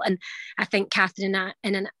possible. And I think Catherine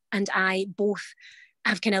and I both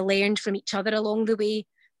have kind of learned from each other along the way.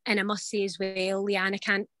 And I must say as well, Leanne, I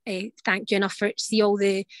can't thank you enough for see all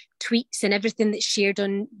the tweets and everything that's shared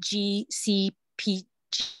on GCPG.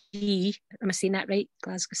 Am I saying that right?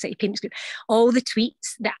 Glasgow City Parents Group. All the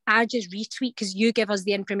tweets that I just retweet, because you give us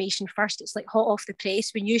the information first. It's like hot off the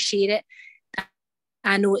press. When you share it,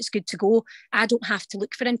 I know it's good to go. I don't have to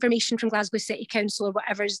look for information from Glasgow City Council or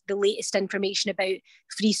whatever's the latest information about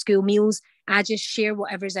free school meals. I just share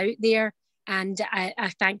whatever's out there. And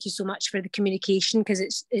I thank you so much for the communication, because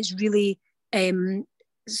it's really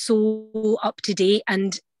so up to date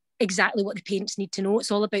and exactly what the parents need to know.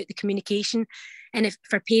 It's all about the communication. And if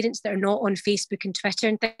for parents that are not on Facebook and Twitter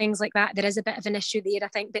and things like that, there is a bit of an issue there, I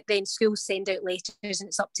think. But then schools send out letters and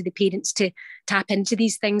it's up to the parents to tap into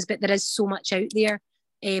these things. But there is so much out there.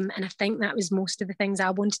 And I think that was most of the things I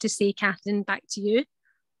wanted to say. Catherine, back to you.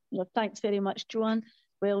 No, thanks very much, Joanne.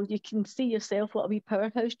 Well, you can see yourself what a wee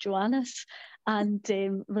powerhouse Joanne is. And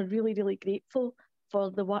we're really, really grateful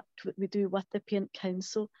for the work that we do with the Parent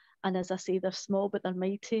Council. And as I say, they're small, but they're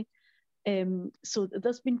mighty. So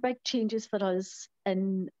there's been big changes for us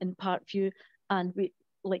in Parkview. And we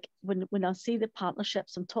like when I say the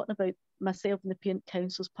partnerships, I'm talking about myself and the Parent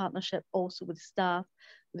Council's partnership, also with staff,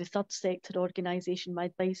 with the third sector organisation. My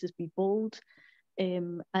advice is be bold.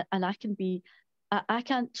 And I can be, I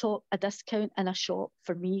can't talk a discount in a shop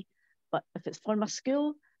for me, but if it's for my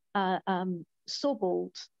school, I'm so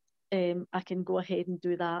bold. I can go ahead and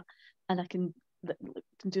do that, and I can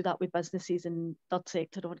do that with businesses and third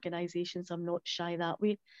sector organisations. I'm not shy that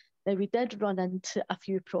way. Now, we did run into a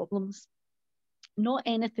few problems, not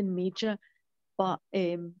anything major, but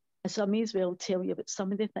so I may as well tell you about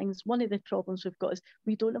some of the things. One of the problems we've got is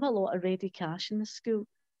we don't have a lot of ready cash in the school.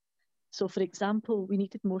 So, for example, we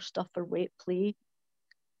needed more stuff for wet play.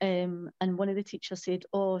 And one of the teachers said,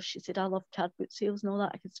 she said, I love card boot sales and all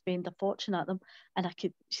that. I could spend a fortune at them. And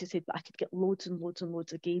she said, but I could get loads and loads and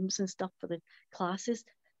loads of games and stuff for the classes,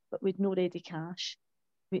 but we'd no ready cash.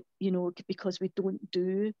 Because we don't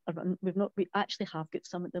do, we actually have got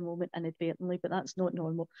some at the moment inadvertently, but that's not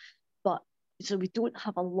normal. But so we don't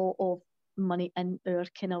have a lot of money in our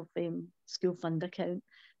kind of school fund account.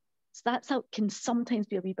 So that's can sometimes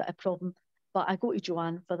be a wee bit of a problem, but I go to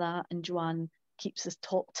Joanne for that, and Joanne keeps us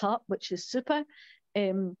topped up, which is super.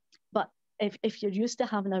 But if you're used to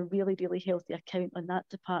having a really, really healthy account on that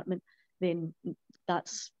department, then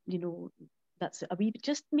that's, that's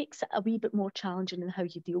just makes it a wee bit more challenging in how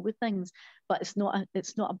you deal with things. But it's not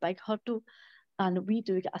a big hurdle, and we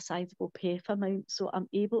do get a sizable PEF amount, so I'm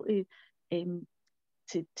able to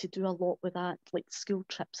do a lot with that, like school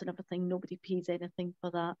trips and everything. Nobody pays anything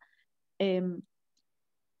for that.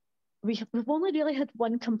 We've only really had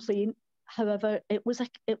one complaint. However, it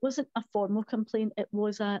wasn't a formal complaint. It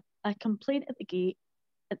was a complaint at the gate,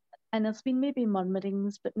 and there's been maybe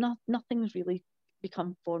murmurings, but nothing's really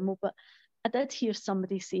become formal. But I did hear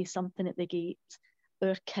somebody say something at the gate,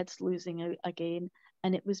 our kids losing out again,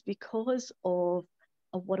 and it was because of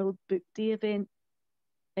a World Book Day event,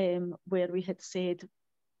 where we had said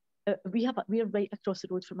we're right across the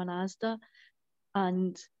road from an ASDA,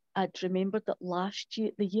 and I'd remembered that last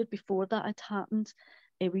year, the year before that had happened,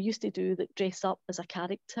 we used to do that, dress up as a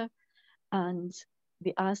character, and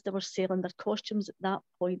the ASDA were selling their costumes at that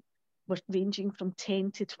point were ranging from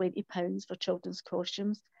 £10 to £20 for children's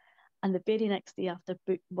costumes, and the very next day after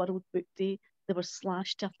World Book Day, they were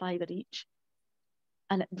slashed to £5 each.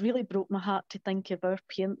 And it really broke my heart to think of our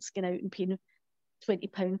parents going out and paying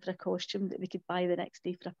 £20 for a costume that they could buy the next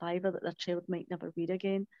day for a £5 that their child might never wear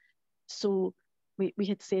again. So we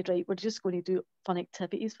had said, right, we're just going to do fun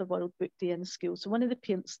activities for World Book Day in school. So one of the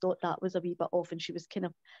parents thought that was a wee bit off, and she was kind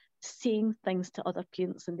of saying things to other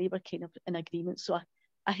parents, and they were kind of in agreement. So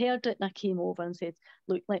I heard it, and I came over and said,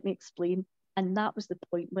 look, let me explain. And that was the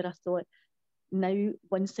point where I thought, now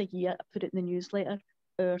once a year, I put it in the newsletter,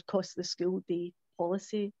 our cost of the school day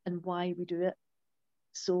policy and why we do it.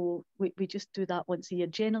 So we just do that once a year,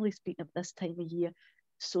 generally speaking, at this time of year,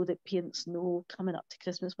 so that parents know coming up to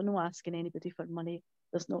Christmas, we're not asking anybody for money.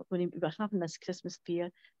 There's not going to be, we're having this Christmas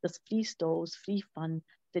fair, there's free stalls, free fun,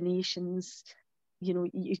 donations. You know,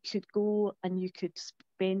 you could go and you could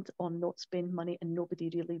spend or not spend money and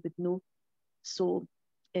nobody really would know. So,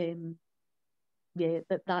 yeah,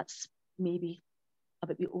 that's maybe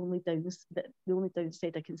about the only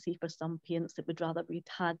downside I can see for some parents that would rather we'd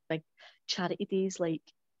had big charity days, like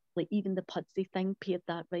even the Pudsey thing paid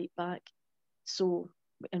that right back. So,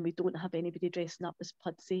 and we don't have anybody dressing up as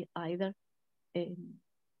Pudsey either. I'd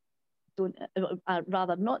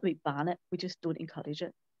rather not we ban it, we just don't encourage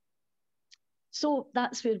it. So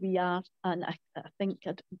that's where we are, and I think,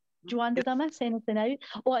 Joanne, did I miss anything out?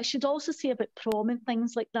 Oh, I should also say about prom and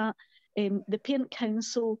things like that. The Parent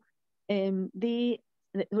Council,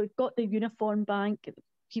 we've got the uniform bank,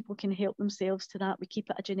 people can help themselves to that. We keep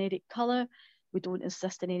it a generic colour. We don't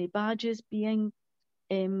insist on any badges being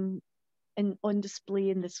on display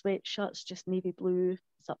in the sweatshirts, just navy blue,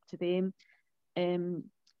 it's up to them.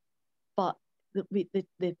 But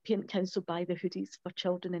the Parent Council buy the hoodies for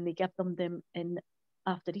children, and they give them in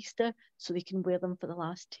after Easter, so they can wear them for the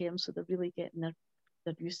last term, so they're really getting their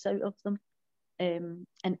use out of them. And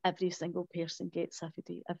every single person gets a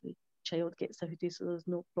hoodie, every child gets a hoodie, so there's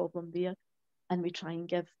no problem there. And we try and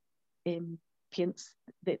give parents,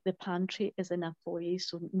 the pantry is in a foyer,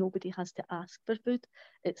 so nobody has to ask for food.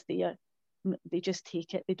 It's there. They just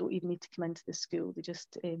take it. They don't even need to come into the school. They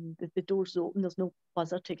just, the door's open. There's no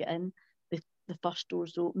buzzer to get in. The first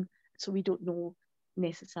door's open. So we don't know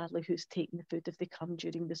necessarily who's taking the food. If they come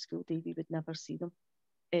during the school day, we would never see them.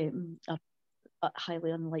 Or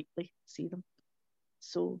highly unlikely see them.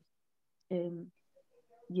 So,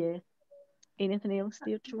 yeah. Anything else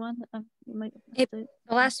there, Joanne, that you might have missed out?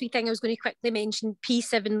 The last wee thing I was going to quickly mention,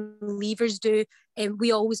 P7 leavers do.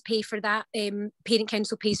 We always pay for that. Parent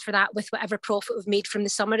Council pays for that with whatever profit we've made from the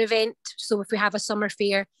summer event. So if we have a summer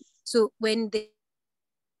fair, so when the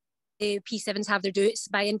P7s have their do, it's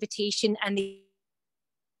by invitation, and they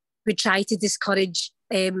would try to discourage,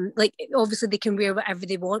 like obviously they can wear whatever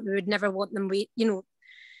they want. We would never want them,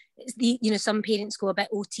 some parents go a bit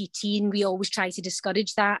OTT, and we always try to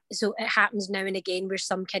discourage that. So it happens now and again where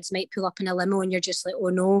some kids might pull up in a limo and you're just like, oh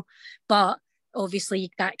no. But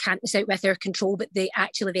obviously that it's out with our control, but the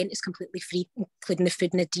actual event is completely free, including the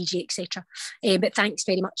food and the DJ, etc. But thanks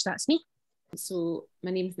very much, that's me. So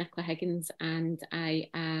my name is Nicola Higgins, and I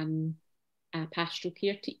am a pastoral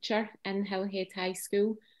care teacher in Hillhead High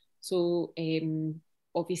School. So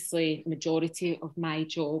obviously, majority of my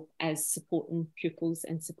job is supporting pupils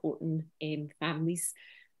and supporting families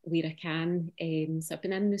where I can. So I've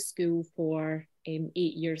been in the school for 8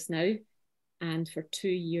 years now, and for 2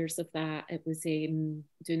 years of that, it was doing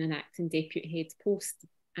an acting deputy head post.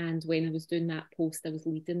 And when I was doing that post, I was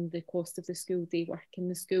leading the cost of the school day work in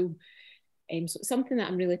the school. So it's something that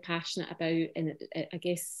I'm really passionate about, and I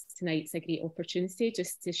guess tonight's a great opportunity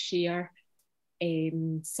just to share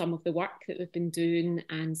some of the work that we've been doing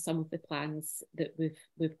and some of the plans that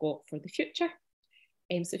we've got for the future.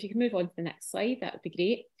 So if you can move on to the next slide, that would be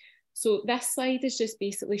great. So this slide is just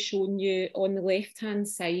basically showing you on the left-hand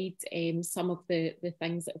side some of the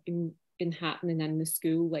things that have been happening in the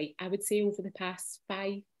school, like I would say over the past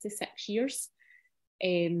 5 to 6 years.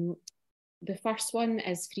 The first one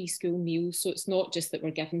is free school meals. So it's not just that we're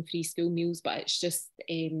giving free school meals, but it's just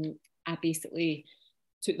I basically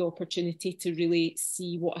took the opportunity to really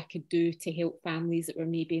see what I could do to help families that were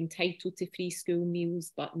maybe entitled to free school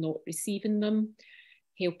meals but not receiving them,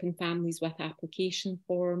 helping families with application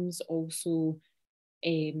forms. Also,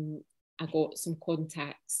 I got some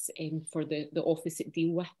contacts for the office that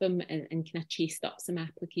deal with them, and kind of chased up some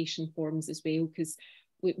application forms as well, because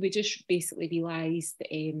we just basically realised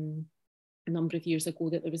a number of years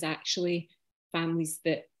ago that there was actually families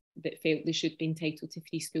that felt they should be entitled to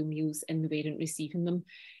free school meals and they weren't receiving them.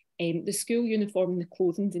 The school uniform and the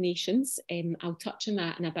clothing donations, I'll touch on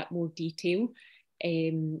that in a bit more detail,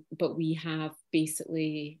 but we have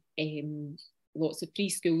basically lots of free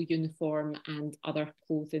school uniform and other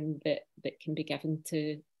clothing that can be given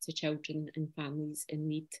to children and families in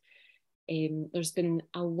need. There's been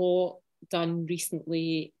a lot done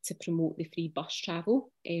recently to promote the free bus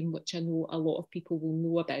travel, which I know a lot of people will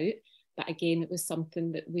know about. But again, it was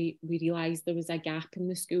something that we realised there was a gap in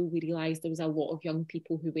the school. We realised there was a lot of young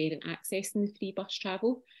people who weren't accessing the free bus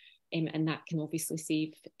travel, and that can obviously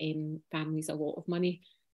save families a lot of money.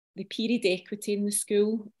 The period equity in the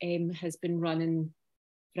school has been running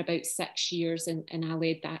for about 6 years, and I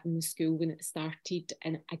led that in the school when it started.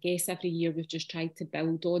 And I guess every year we've just tried to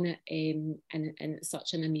build on it, and it's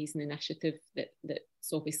such an amazing initiative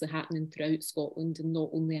that's obviously happening throughout Scotland and not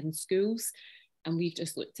only in schools. And we've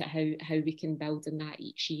just looked at how we can build on that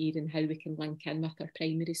each year and how we can link in with our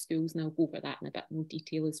primary schools. And I'll go over that in a bit more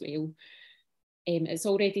detail as well. It's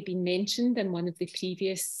already been mentioned in one of the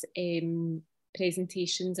previous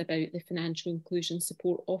presentations about the Financial Inclusion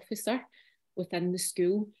Support Officer within the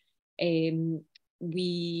school.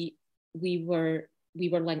 We were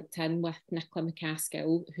linked in with Nicola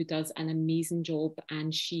McCaskill, who does an amazing job,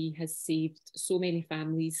 and she has saved so many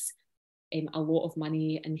families a lot of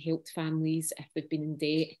money and helped families if they've been in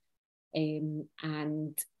debt,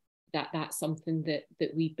 and that's something that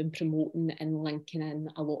we've been promoting and linking in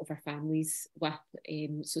a lot of our families with.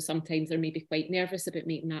 So sometimes they're maybe quite nervous about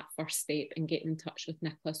making that first step and getting in touch with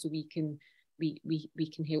Nicola so we can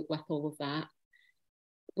help with all of that.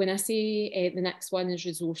 When I say the next one is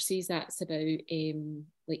resources, that's about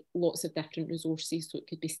like lots of different resources. So it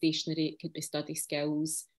could be stationery, it could be study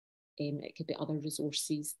skills, it could be other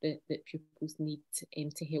resources that pupils need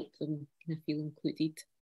to help them kind of feel included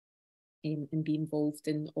and be involved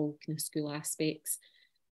in all kind of school aspects.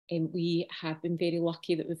 We have been very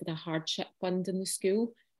lucky that we've had a hardship fund in the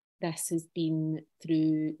school. This has been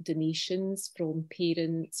through donations from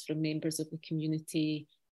parents, from members of the community,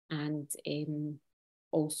 and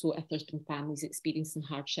also if there's been families experiencing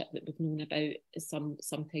hardship that we've known about,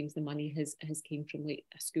 sometimes the money has came from like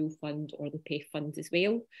a school fund or the PEF fund as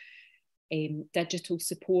well. Digital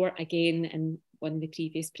support, again, in one of the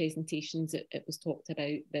previous presentations, it was talked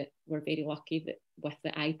about that we're very lucky that with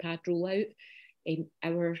the iPad rollout,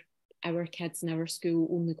 our kids in our school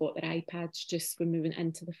only got their iPads just when we went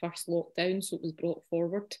into the first lockdown, so it was brought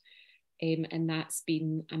forward, and that's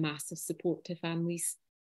been a massive support to families.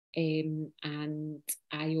 And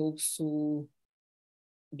I also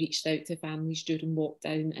reached out to families during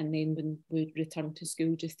lockdown, and then when we returned to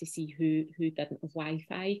school, just to see who didn't have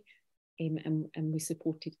Wi-Fi. And we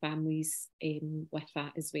supported families with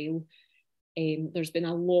that as well. There's been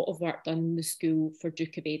a lot of work done in the school for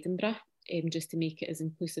Duke of Edinburgh, just to make it as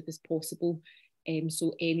inclusive as possible.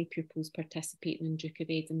 So any pupils participating in Duke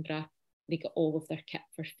of Edinburgh, they get all of their kit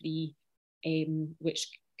for free, which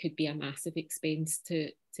could be a massive expense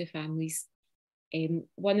to families.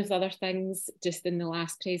 One of the other things, just in the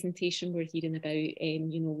last presentation, we're hearing about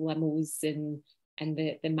limos and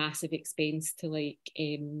the massive expense to like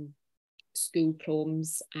school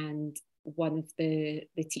proms. And one of the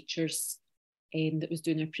teachers that was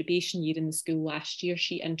doing her probation year in the school last year,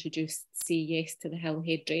 she introduced Say Yes to the Hill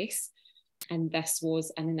Headdress, and this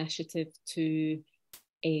was an initiative to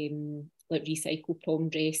like recycle prom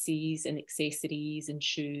dresses and accessories and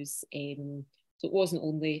shoes. So it wasn't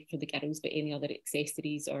only for the girls, but any other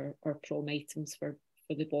accessories or prom items for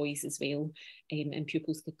the boys as well. And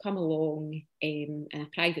pupils could come along in a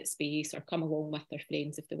private space or come along with their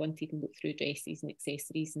friends if they wanted and look through dresses and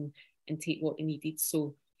accessories and take what they needed.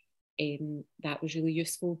 So that was really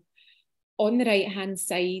useful. On the right hand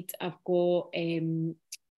side, I've got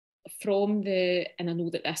from the, and I know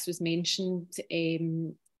that this was mentioned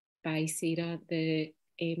by Sarah, the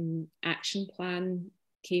action plan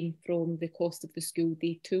came from the Cost of the School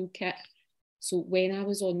Day toolkit. So when I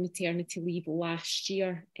was on maternity leave last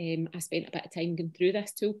year, I spent a bit of time going through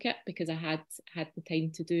this toolkit because I had the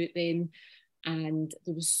time to do it then. And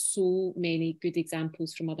there was so many good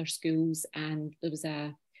examples from other schools, and there was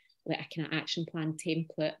a kind of action plan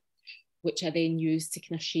template, which I then used to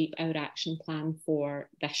kind of shape our action plan for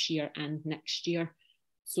this year and next year.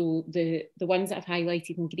 So the ones that I've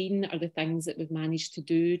highlighted in green are the things that we've managed to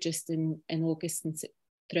do just in August and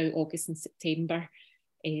throughout August and September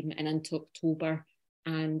and into October.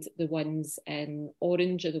 And the ones in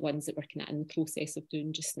orange are the ones that we're kind of in the process of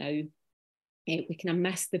doing just now. We kind of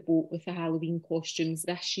missed the boat with the Halloween costumes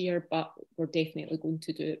this year, but we're definitely going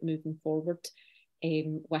to do it moving forward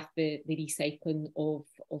with the recycling of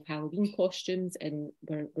Halloween costumes, and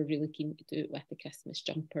we're really keen to do it with the Christmas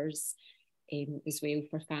jumpers as well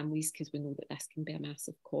for families, because we know that this can be a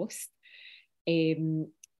massive cost.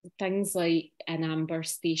 Things like an amber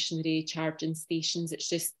stationery, charging stations, it's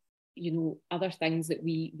just, you know, other things that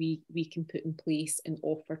we can put in place and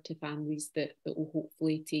offer to families that will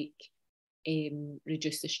hopefully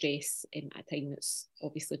reduce the stress at a time that's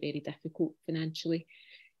obviously very difficult financially.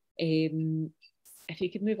 If you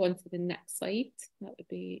could move on to the next slide, that would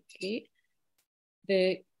be great.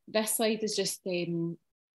 This slide is just to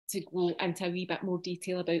go into a wee bit more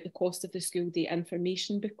detail about the cost of the school day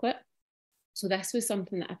information booklet. So this was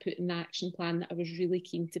something that I put in the action plan that I was really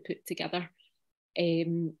keen to put together.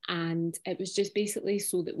 And it was just basically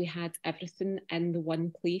so that we had everything in the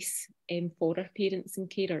one place for our parents and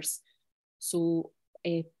carers. So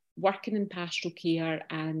working in pastoral care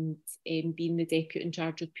and being the deputy in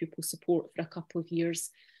charge of pupil support for a couple of years,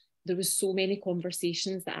 there was so many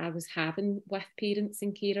conversations that I was having with parents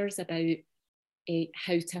and carers about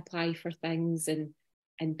how to apply for things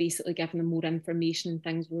and basically giving them more information and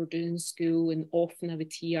things we were doing in school. And often I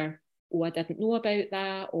would hear, oh, I didn't know about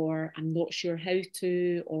that, or I'm not sure how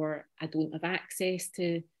to, or I don't have access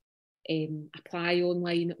to apply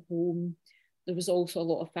online at home. There was also a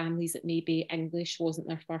lot of families that maybe English wasn't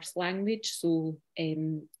their first language, so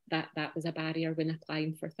that was a barrier when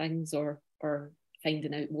applying for things or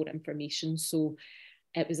finding out more information. So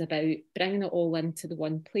it was about bringing it all into the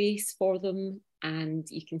one place for them, and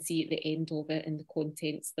you can see at the end of it in the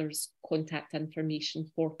contents there's contact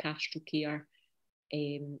information for pastoral care,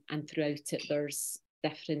 and throughout it there's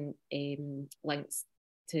different links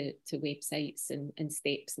to websites and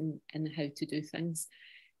steps and how to do things.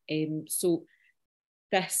 So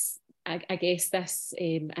this, I guess this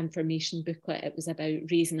information booklet, it was about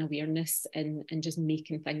raising awareness and just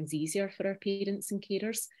making things easier for our parents and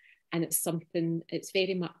carers. And it's something, it's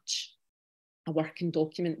very much a working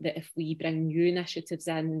document that if we bring new initiatives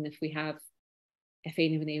in, and if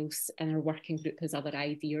anyone else in our working group has other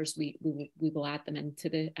ideas, we will add them into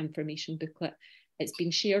the information booklet. It's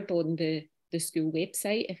been shared on the school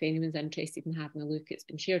website. If anyone's interested in having a look, it's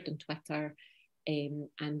been shared on Twitter.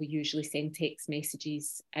 And we usually send text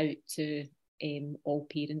messages out to all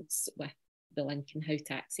parents with the link and how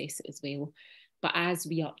to access it as well. But as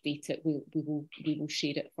we update it, we will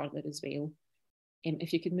share it further as well.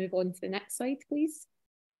 If you could move on to the next slide, please.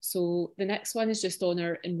 So the next one is just on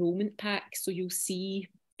our enrolment pack. So you'll see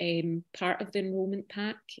part of the enrolment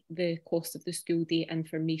pack, the cost of the school day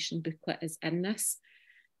information booklet is in this.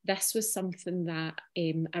 This was something that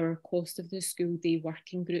our cost of the school day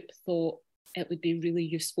working group thought it would be really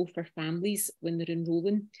useful for families when they're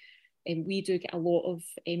enrolling. We do get a lot of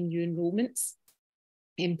new enrolments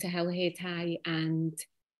to Hillhead High, and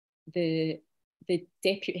the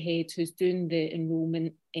deputy head who's doing the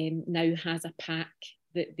enrolment now has a pack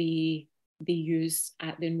that they use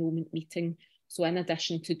at the enrolment meeting. So in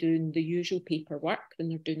addition to doing the usual paperwork when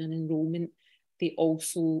they're doing an enrolment, they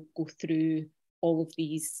also go through all of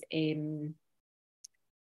these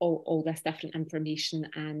all this different information,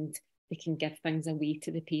 and they can give things away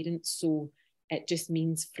to the parents. So it just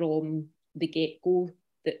means from the get-go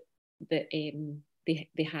that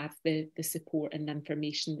they have the support and the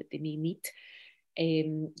information that they may need.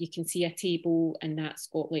 You can see a table, and that's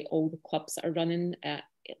got like all the clubs that are running at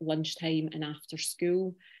lunchtime and after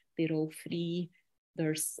school. They're all free.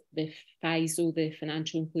 There's the FISO, the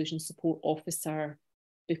Financial Inclusion Support Officer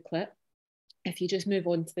booklet. If you just move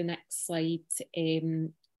on to the next slide,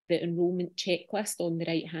 the enrolment checklist on the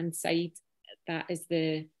right hand side, that is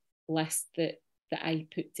the list that I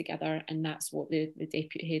put together, and that's what the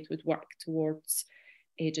deputy head would work towards,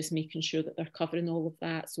 just making sure that they're covering all of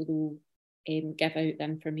that. So they'll give out the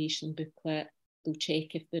information booklet, they'll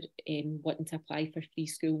check if they're wanting to apply for free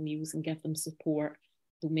school meals and give them support.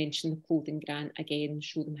 They'll mention the clothing grant again,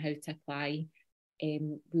 show them how to apply.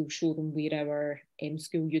 We'll show them where our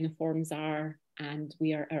school uniforms are and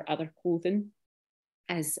where our other clothing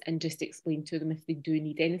is, and just explain to them if they do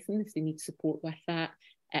need anything, if they need support with that,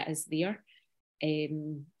 it is there.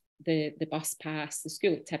 The bus pass, the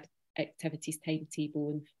school activities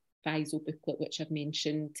timetable and FISO booklet, which I've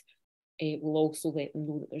mentioned, will also let them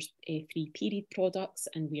know that there's free period products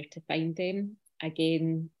and where to find them.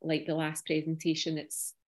 Again, like the last presentation,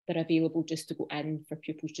 it's they're available just to go in for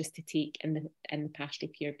pupils just to take in the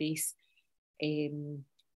pastoral care base. And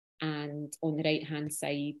on the right hand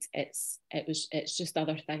side, it's just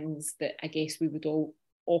other things that I guess we would all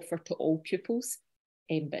offer to all pupils.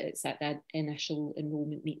 But it's at that initial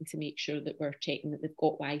enrolment meeting to make sure that we're checking that they've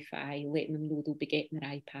got Wi-Fi, letting them know they'll be getting their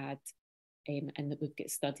iPad, and that we've got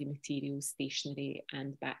study materials, stationery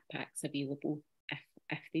and backpacks available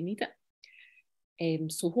if they need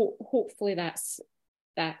it. So hopefully that's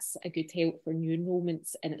a good help for new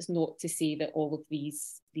enrolments, and it's not to say that all of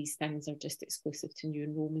these things are just exclusive to new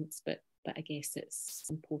enrolments, but I guess it's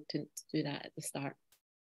important to do that at the start.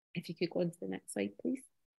 If you could go on to the next slide, please.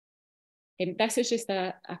 This is just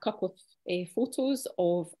a couple of photos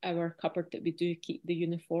of our cupboard that we do keep the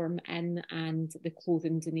uniform in, and the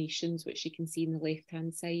clothing donations, which you can see on the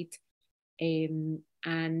left-hand side.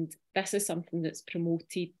 And this is something that's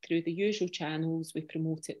promoted through the usual channels. We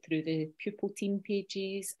promote it through the pupil team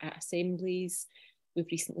pages, at assemblies. We've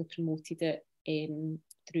recently promoted it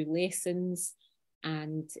through lessons,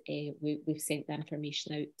 and we've sent the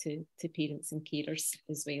information out to parents and carers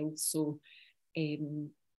as well. So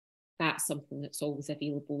that's something that's always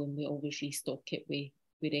available, and we always restock it. We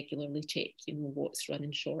regularly check, what's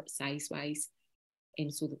running short size-wise,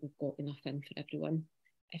 so that we've got enough in for everyone.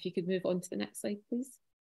 If you could move on to the next slide, please.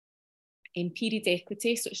 Period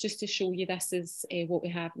equity, so it's just to show you this is what we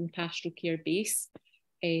have in the pastoral care base,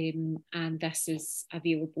 and this is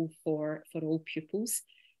available for all pupils.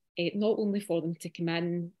 Not only for them to come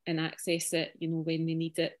in and access it, when they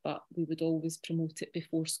need it, but we would always promote it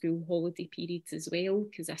before school holiday periods as well,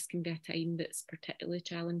 because this can be a time that's particularly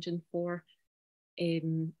challenging for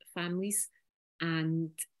families.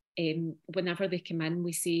 And whenever they come in,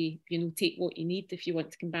 we say, take what you need. If you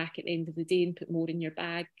want to come back at the end of the day and put more in your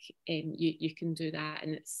bag, you can do that.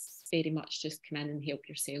 And it's very much just come in and help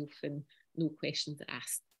yourself, and no questions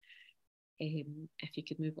asked. If you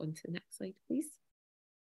could move on to the next slide, please.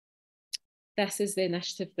 This is the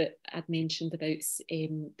initiative that I'd mentioned about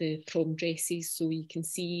the prom dresses. So you can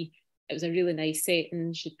see it was a really nice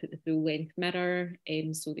setting. She'd put the full length mirror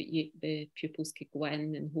so that the pupils could go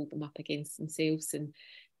in and hold them up against themselves. And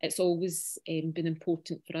it's always been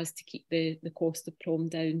important for us to keep the cost of prom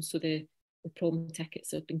down. So the prom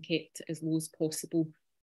tickets have been kept as low as possible.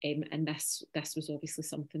 And this was obviously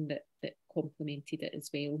something that complemented it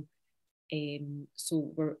as well.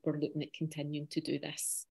 So we're looking at continuing to do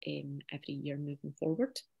this every year moving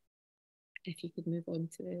forward. If you could move on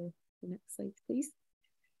to the next slide, please.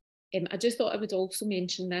 I just thought I would also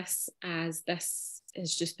mention this, as this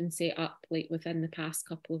has just been set up within the past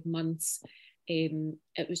couple of months.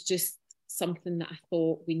 It was just something that I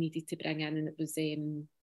thought we needed to bring in, and it was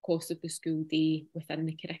cost of the school day within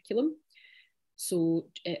the curriculum. So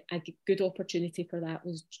a good opportunity for that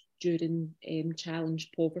was during Challenge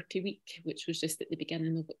Poverty Week, which was just at the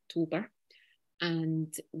beginning of October.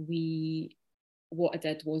 And what I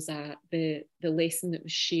did was the lesson that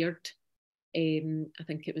was shared, I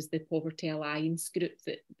think it was the Poverty Alliance group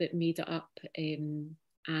that made it up, and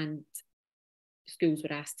schools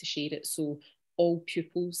were asked to share it. So all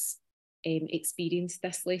pupils experienced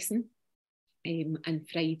this lesson. And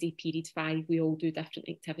Friday, period 5, we all do different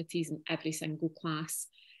activities, and every single class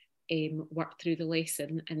worked through the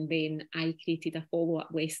lesson. And then I created a follow-up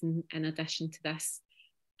lesson in addition to this.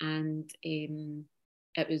 And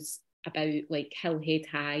it was about Hillhead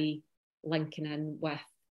High linking in with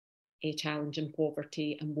a challenge in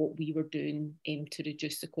poverty and what we were doing to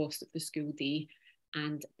reduce the cost of the school day.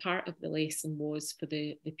 And part of the lesson was for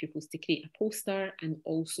the pupils to create a poster and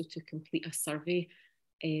also to complete a survey.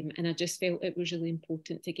 And I just felt it was really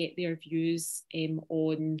important to get their views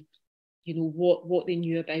on, what they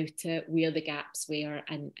knew about it, where the gaps were,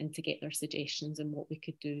 and to get their suggestions on what we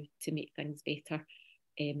could do to make things better.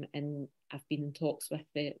 And I've been in talks with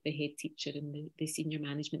the head teacher and the senior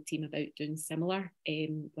management team about doing similar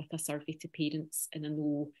with a survey to parents. And I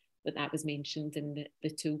know that was mentioned in the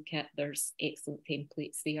toolkit. There's excellent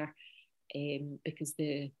templates there because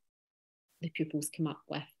the pupils come up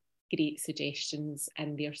with great suggestions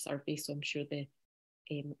in their survey. So I'm sure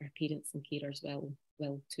our parents and carers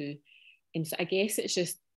will too. So I guess it's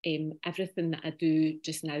just everything that I do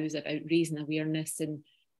just now is about raising awareness and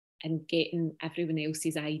getting everyone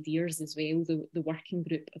else's ideas as well. The working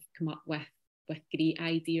group have come up with great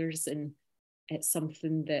ideas, and it's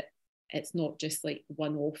something that it's not just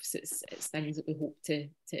one-offs, it's things that we hope to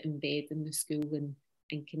embed in the school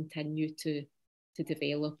and continue to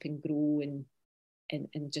develop and grow and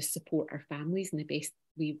just support our families in the best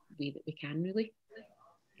way that we can, really.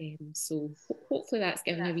 So hopefully that's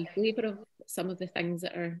given a wee flavour of some of the things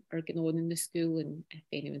that are going on in the school, and if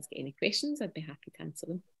anyone's got any questions, I'd be happy to answer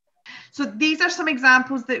them. So these are some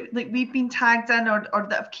examples that like we've been tagged in or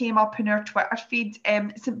that have came up in our Twitter feed.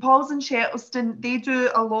 St Paul's and Shettleston, they do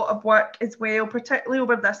a lot of work as well, particularly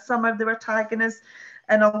over this summer. They were tagging us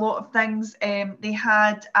in a lot of things. They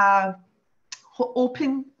had a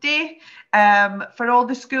open day for all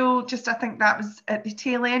the school, just I think that was at the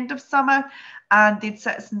tail end of summer, and they'd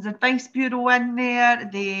Citizens Advice Bureau in there.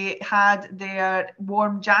 They had their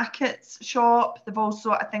warm jackets shop. They've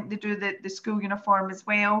also, I think they do the school uniform as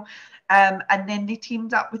well, and then they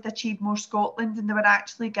teamed up with Achieve More Scotland, and they were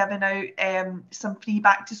actually giving out some free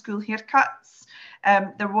back to school haircuts.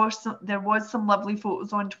 There was some lovely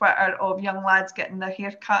photos on Twitter of young lads getting their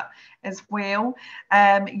hair cut as well.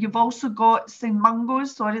 You've also got St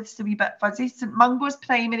Mungo's, sorry, it's a wee bit fuzzy. St Mungo's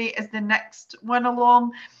Primary is the next one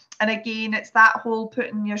along. And again, it's that whole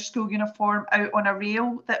putting your school uniform out on a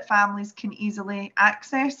rail that families can easily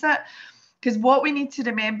access it. Because what we need to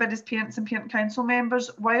remember as parents and parent council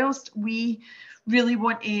members, whilst we really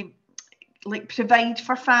want to like provide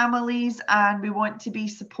for families and we want to be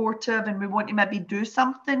supportive and we want to maybe do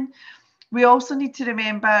something, we also need to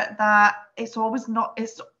remember that it's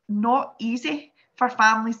not easy for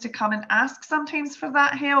families to come and ask sometimes for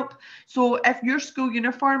that help. So if your school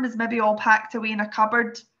uniform is maybe all packed away in a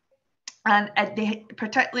cupboard, and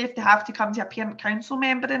particularly if they have to come to a parent council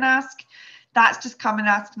member and ask, that's just coming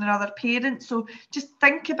asking another parent. So just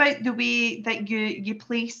think about the way that you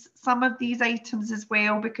place some of these items as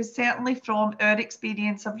well, because certainly from our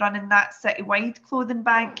experience of running that citywide clothing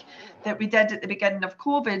bank that we did at the beginning of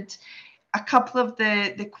COVID, a couple of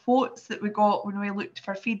the quotes that we got when we looked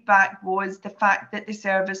for feedback was the fact that the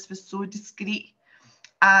service was so discreet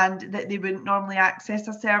and that they wouldn't normally access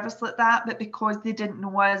a service like that, but because they didn't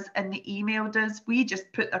know us and they emailed us, we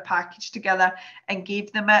just put their package together and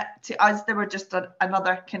gave them it. To us, they were just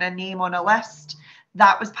another kind of name on a list.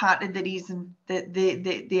 That was part of the reason that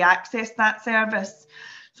they accessed that service.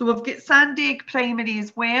 So we've got Sandaig Primary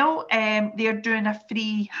as well. They're doing a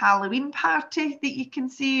free Halloween party that you can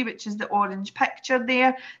see, which is the orange picture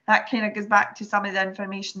there. That kind of goes back to some of the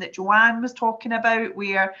information that Joanne was talking about,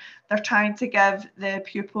 where they're trying to give the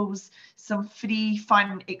pupils some free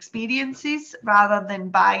fun experiences rather than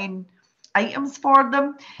buying items for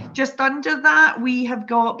them. Just under that, we have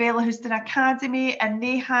got Bella Houston Academy, and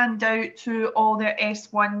they hand out to all their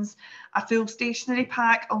S1s a full stationery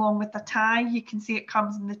pack along with a tie. You can see it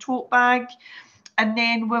comes in the tote bag. And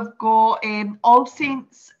then we've got All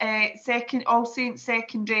Saints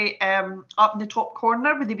Secondary up in the top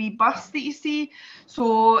corner with the wee bus that you see.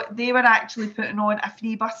 So they were actually putting on a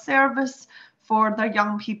free bus service for their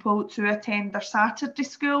young people to attend their Saturday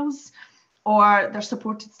schools or their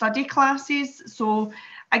supported study classes. So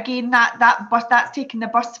again, that's taking the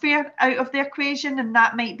bus fare out of the equation, and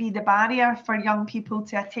that might be the barrier for young people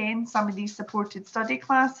to attend some of these supported study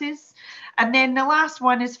classes. And then the last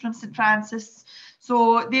one is from St Francis.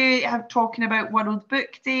 So they have talking about World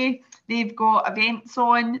Book Day. They've got events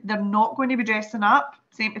on. They're not going to be dressing up,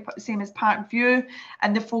 same as Parkview,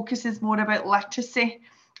 and the focus is more about literacy.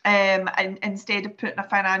 And instead of putting a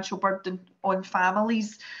financial burden on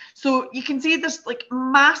families. So you can see there's like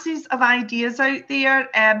masses of ideas out there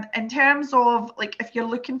in terms of like if you're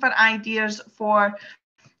looking for ideas for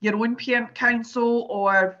your own parent council,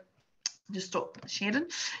 or just stop sharing,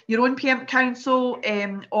 your own parent council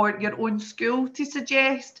or your own school to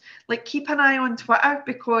suggest, like keep an eye on Twitter,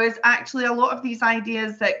 because actually a lot of these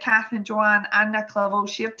ideas that Catherine, Joanne and Nicola have all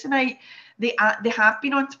shared tonight, they have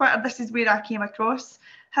been on Twitter. This is where I came across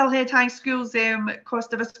Hillhead High School's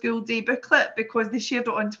Cost of a School Day booklet, because they shared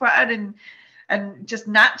it on Twitter, and just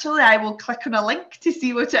naturally I will click on a link to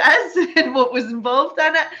see what it is and what was involved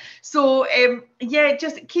in it. So yeah,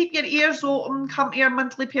 just keep your ears open. Come to our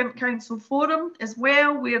monthly Parent Council forum as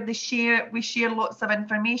well, where we share lots of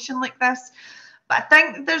information like this. But I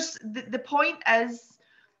think there's the point is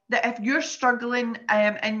that if you're struggling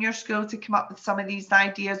in your school to come up with some of these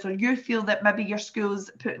ideas, or you feel that maybe your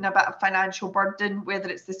school's putting a bit of financial burden, whether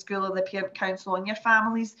it's the school or the parent council on your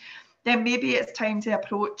families, then maybe it's time to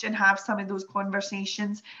approach and have some of those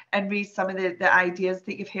conversations and raise some of the ideas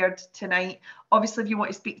that you've heard tonight. Obviously, if you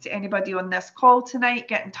want to speak to anybody on this call tonight,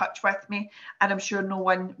 get in touch with me, and I'm sure no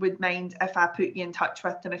one would mind if I put you in touch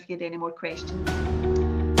with them if you had any more questions.